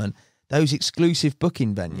Waterside Common. Those exclusive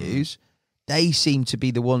booking venues, they seem to be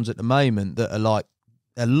the ones at the moment that are like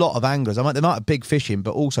a lot of anglers. I mean, they might have big fishing,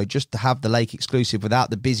 but also just to have the lake exclusive without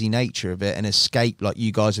the busy nature of it and escape like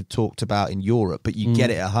you guys have talked about in Europe, but you get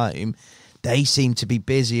it at home. They seem to be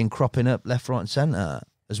busy and cropping up left, right and centre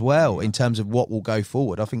as well, in terms of what will go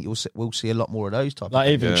forward. I think we'll see a lot more of those types of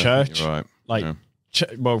even church. Right.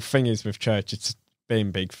 Thing is with church, it's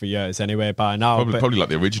been big for years anyway by now. Probably like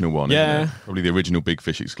the original one, isn't it? Probably the original Big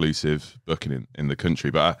Fish exclusive booking in the country.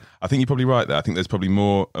 But I think you're probably right there. I think there's probably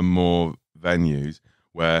more and more venues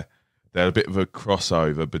where they're a bit of a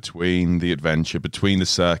crossover between the adventure, between the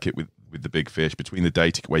circuit with the big fish, between the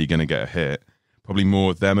day ticket where you're going to get a hit. Probably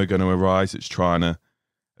more of them are going to arise.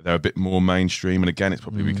 They're a bit more mainstream, and again, it's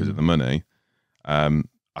probably because of the money. I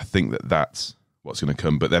think that's what's going to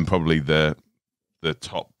come, but then probably the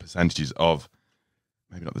top percentages of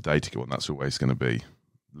maybe not the day ticket one. That's always going to be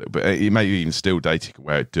a little bit. It may even still day ticket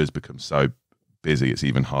where it does become so busy, it's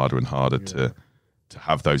even harder and harder to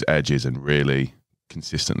have those edges and really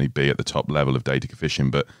consistently be at the top level of day ticket fishing.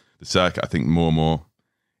 But the circuit, I think, more and more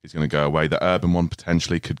is going to go away. The urban one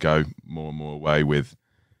potentially could go more and more away with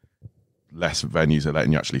less venues are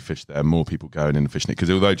letting you actually fish there, more people going in and fishing it. Because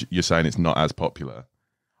although you're saying it's not as popular,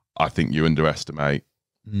 I think you underestimate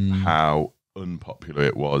how unpopular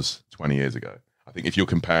it was 20 years ago. I think if you're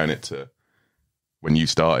comparing it to when you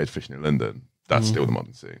started fishing in London, that's still the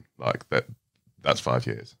modern scene. Like that's 5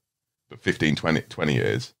 years. But 15, 20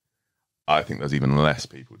 years, I think there's even less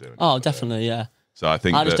people doing it. Oh, definitely, yeah. So I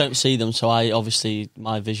think I just don't see them, so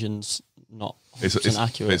my vision's not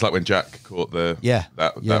accurate. It's like when Jack caught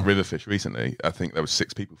that river fish recently. I think there was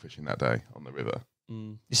 6 people fishing that day on the river.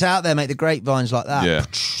 It's out there, mate. The grapevines like that. Yeah.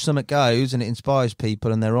 Something goes and it inspires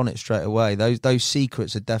people, and they're on it straight away. Those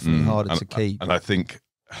secrets are definitely harder to keep. And I think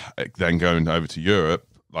then going over to Europe,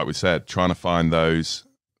 like we said, trying to find those,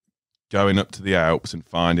 going up to the Alps and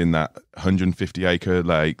finding that 150-acre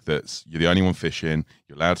lake that's you're the only one fishing.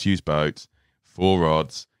 You're allowed to use boats, 4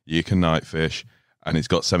 rods. You can night fish. And it's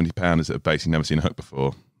got 70-pounders that have basically never seen a hook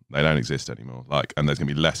before. They don't exist anymore. And there's going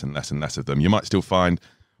to be less and less and less of them. You might still find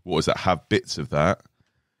waters that have bits of that,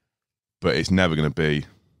 but it's never going to be.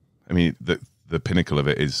 I mean, the pinnacle of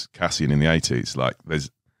it is Cassian in the 80s. Like,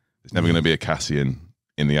 there's never going to be a Cassian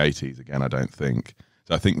in the 80s again, I don't think.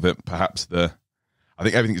 So I think that perhaps I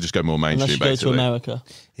think everything could just go more mainstream. Unless you go to America.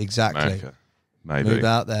 Exactly. maybe. Move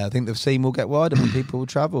out there. I think the scene will get wider and people will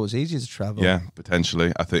travel. It's easier to travel. Yeah,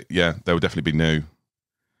 potentially. I think, there will definitely be new.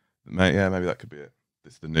 Maybe that could be it.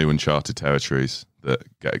 It's the new uncharted territories that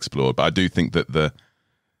get explored. But I do think that the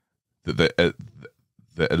I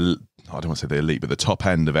don't want to say the elite, but the top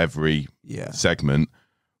end of every segment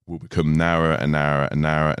will become narrower and narrower and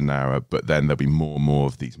narrower and narrower. But then there'll be more and more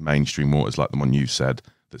of these mainstream waters, like the one you said,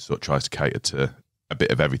 that sort of tries to cater to a bit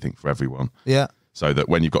of everything for everyone. Yeah. So that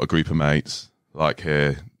when you've got a group of mates, like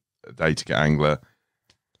here, a day to get angler,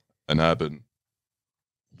 an urban.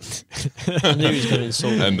 I knew he was going to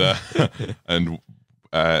insult me. And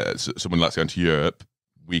someone likes going to Europe,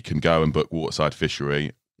 we can go and book waterside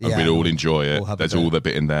fishery and we'd all enjoy it. There's all the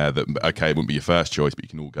bit in there that, okay, it wouldn't be your first choice, but you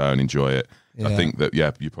can all go and enjoy it. Yeah. I think that,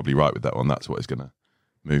 you're probably right with that one. That's what is going to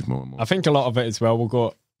move more and more. I think a lot of it as well will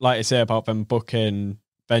go, like you say about them booking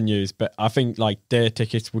venues, but I think like day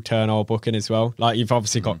tickets will turn all booking as well. Like you've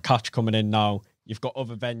obviously got Catch coming in now. You've got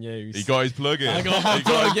other venues. He got his plug in. I got his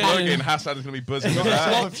plug in. Hassan's going to be buzzing with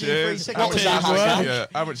that. Cheers. What was that, Hassan? Yeah.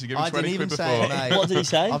 How much did you give him? 20 quid before? What did he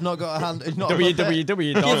say? I've not got a hand. It's not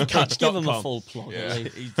www.catch.com. Give him a full plug. Yeah,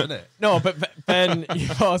 he's done it. No, but then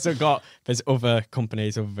you've also got, there's other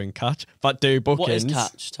companies other than Catch that do bookings. What is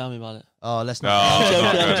Catch? Tell me about it. Oh, let's not.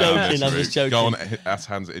 I'm just joking. Go on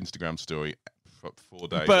Hassan's Instagram story. 4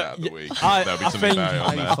 days but out of the week. There'll be something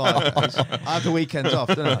on there. I have the weekends off,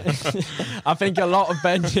 don't I? I think a lot of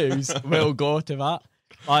venues will go to that.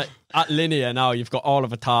 Like at Linear now, you've got all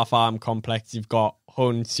of a Tar Farm complex, you've got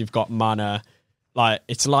Hunts, you've got Manor. Like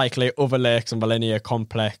it's likely other lakes on the Linear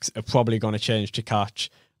complex are probably going to change to Catch.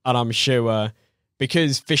 And I'm sure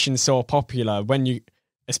because fishing's so popular,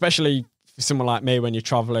 especially for someone like me, when you're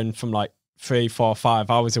traveling from like 3, 4, 5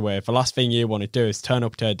 hours away, the last thing you want to do is turn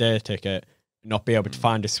up to a day ticket, not be able to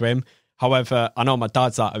find a swim. However, I know my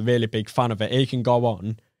dad's like a really big fan of it. He can go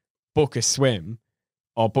on, book a swim,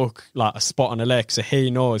 or book like a spot on a lake, so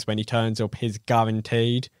he knows when he turns up, he's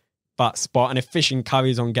guaranteed that spot. And if fishing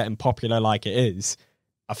carries on getting popular like it is,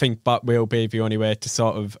 I think that will be the only way to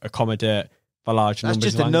sort of accommodate the large numbers.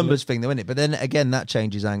 That's just a numbers thing, though, isn't it? But then again, that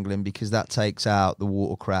changes angling because that takes out the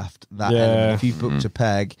watercraft. That element. If you've booked a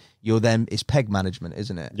peg, it's peg management,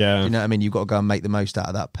 isn't it? Yeah. You know what I mean? You've got to go and make the most out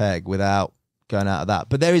of that peg without going out of that.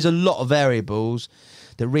 But there is a lot of variables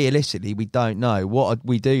that realistically we don't know. What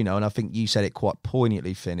we do know, and I think you said it quite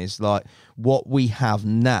poignantly, Finn, is like what we have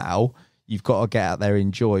now, you've got to get out there and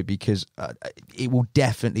enjoy, because it will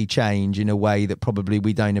definitely change in a way that probably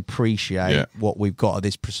we don't appreciate what we've got at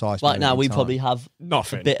this precise moment. Right now, we time. probably have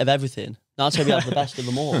nothing. A bit of everything. Now I'd say we have the best of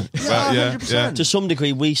them all. Yeah. To some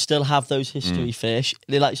degree, we still have those history fish.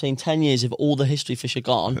 They're like saying 10 years, if all the history fish are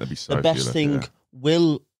gone, so the best thing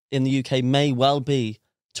will in the UK may well be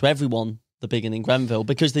to everyone the big one in Grenville,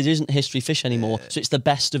 because there isn't history fish anymore. So it's the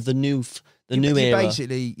best of the new era.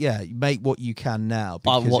 Basically, you make what you can now,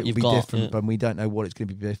 because what it'll you've be got, different, but we don't know what it's going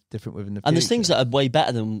to be different with in the future. And there's things that are way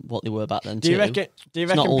better than what they were back then. Do you reckon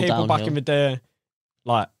people downhill. Back in the day,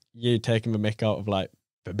 like you taking the mick out of like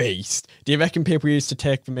the Beast? Do you reckon people used to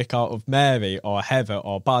take the mick out of Mary or Heather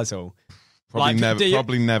or Basil?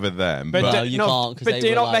 Probably never them. But no, you can't. But do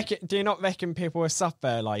you not reckon people were sat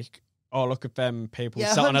there like, oh, look at them people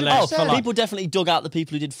sat on a lake for like... People definitely dug out the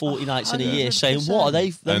people who did 40 nights in a year, saying, what are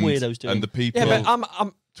them weirdos doing? And the people... Yeah, but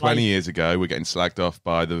I'm 20 years ago were getting slagged off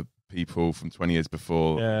by the people from 20 years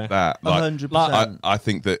before that. 100%. I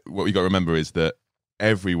think that what we got to remember is that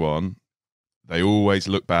everyone, they always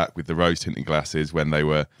look back with the rose-tinted glasses when they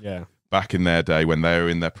were... Back in their day, when they were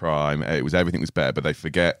in their prime, everything was better, but they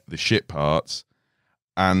forget the shit parts.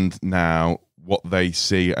 And now what they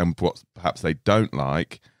see and what perhaps they don't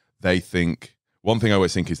like, they think... One thing I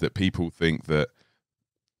always think is that people think that,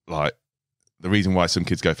 like, the reason why some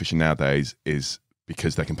kids go fishing nowadays is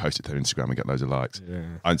because they can post it to their Instagram and get loads of likes. Yeah.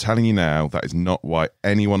 I'm telling you now, that is not why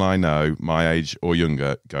anyone I know, my age or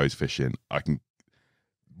younger, goes fishing.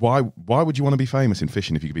 Why would you want to be famous in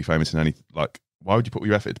fishing if you could be famous in any... Like, why would you put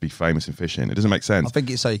your effort to be famous in fishing? It doesn't make sense. I think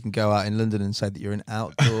it's so you can go out in London and say that you're an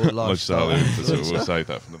outdoor lifestyle. We'll save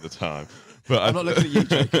that for another time. But I'm not looking at you,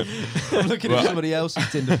 Jacob. I'm looking at somebody else's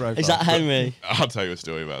Tinder profile. Is that Henry? I'll tell you a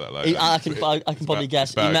story about that later. I can probably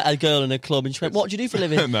guess. He met a girl in a club and she went, what do you do for a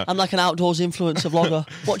living? No. I'm like an outdoors influencer vlogger.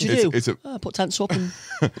 What do you do? I put tents up and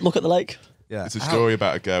look at the lake. Yeah. It's a story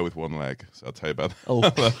about a girl with one leg, so I'll tell you about that. Oh,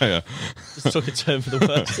 yeah. Just took a turn for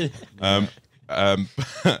the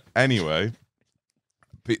worse. Anyway...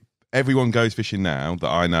 Everyone goes fishing now that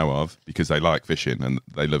I know of because they like fishing and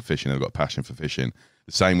they love fishing. They've got a passion for fishing.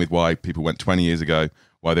 The same with why people went 20 years ago,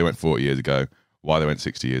 why they went 40 years ago, why they went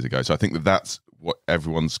 60 years ago. So I think that that's what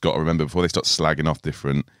everyone's got to remember before they start slagging off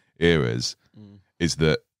different eras, is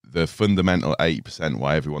that the fundamental 80%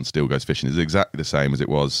 why everyone still goes fishing is exactly the same as it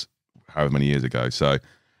was however many years ago. So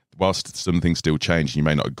whilst some things still change, you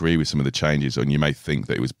may not agree with some of the changes, and you may think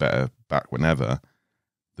that it was better back whenever,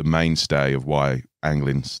 the mainstay of why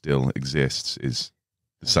angling still exists is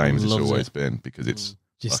the same as it's always been, because it's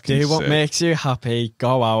just do what makes you happy.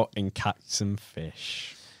 Go out and catch some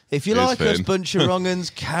fish. If you like us, bunch of wrong uns,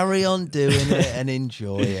 carry on doing it and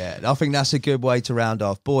enjoy it. I think that's a good way to round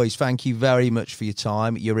off. Boys, thank you very much for your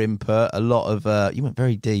time, your input. A lot of you went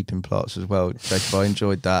very deep in plots as well, Jacob. I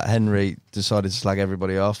enjoyed that. Henry decided to slag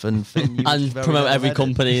everybody off, and Finn, and promote every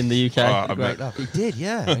company in the UK. He did,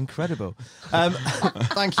 yeah, incredible.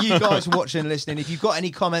 Thank you guys for watching and listening. If you've got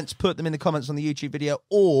any comments, put them in the comments on the YouTube video,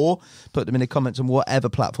 or put them in the comments on whatever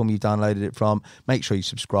platform you've downloaded it from. Make sure you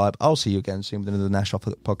subscribe. I'll see you again soon with another Nash Off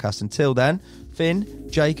podcast. Until then, Finn,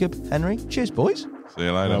 Jacob, Henry, cheers, boys. See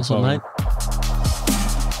you later. Awesome, mate.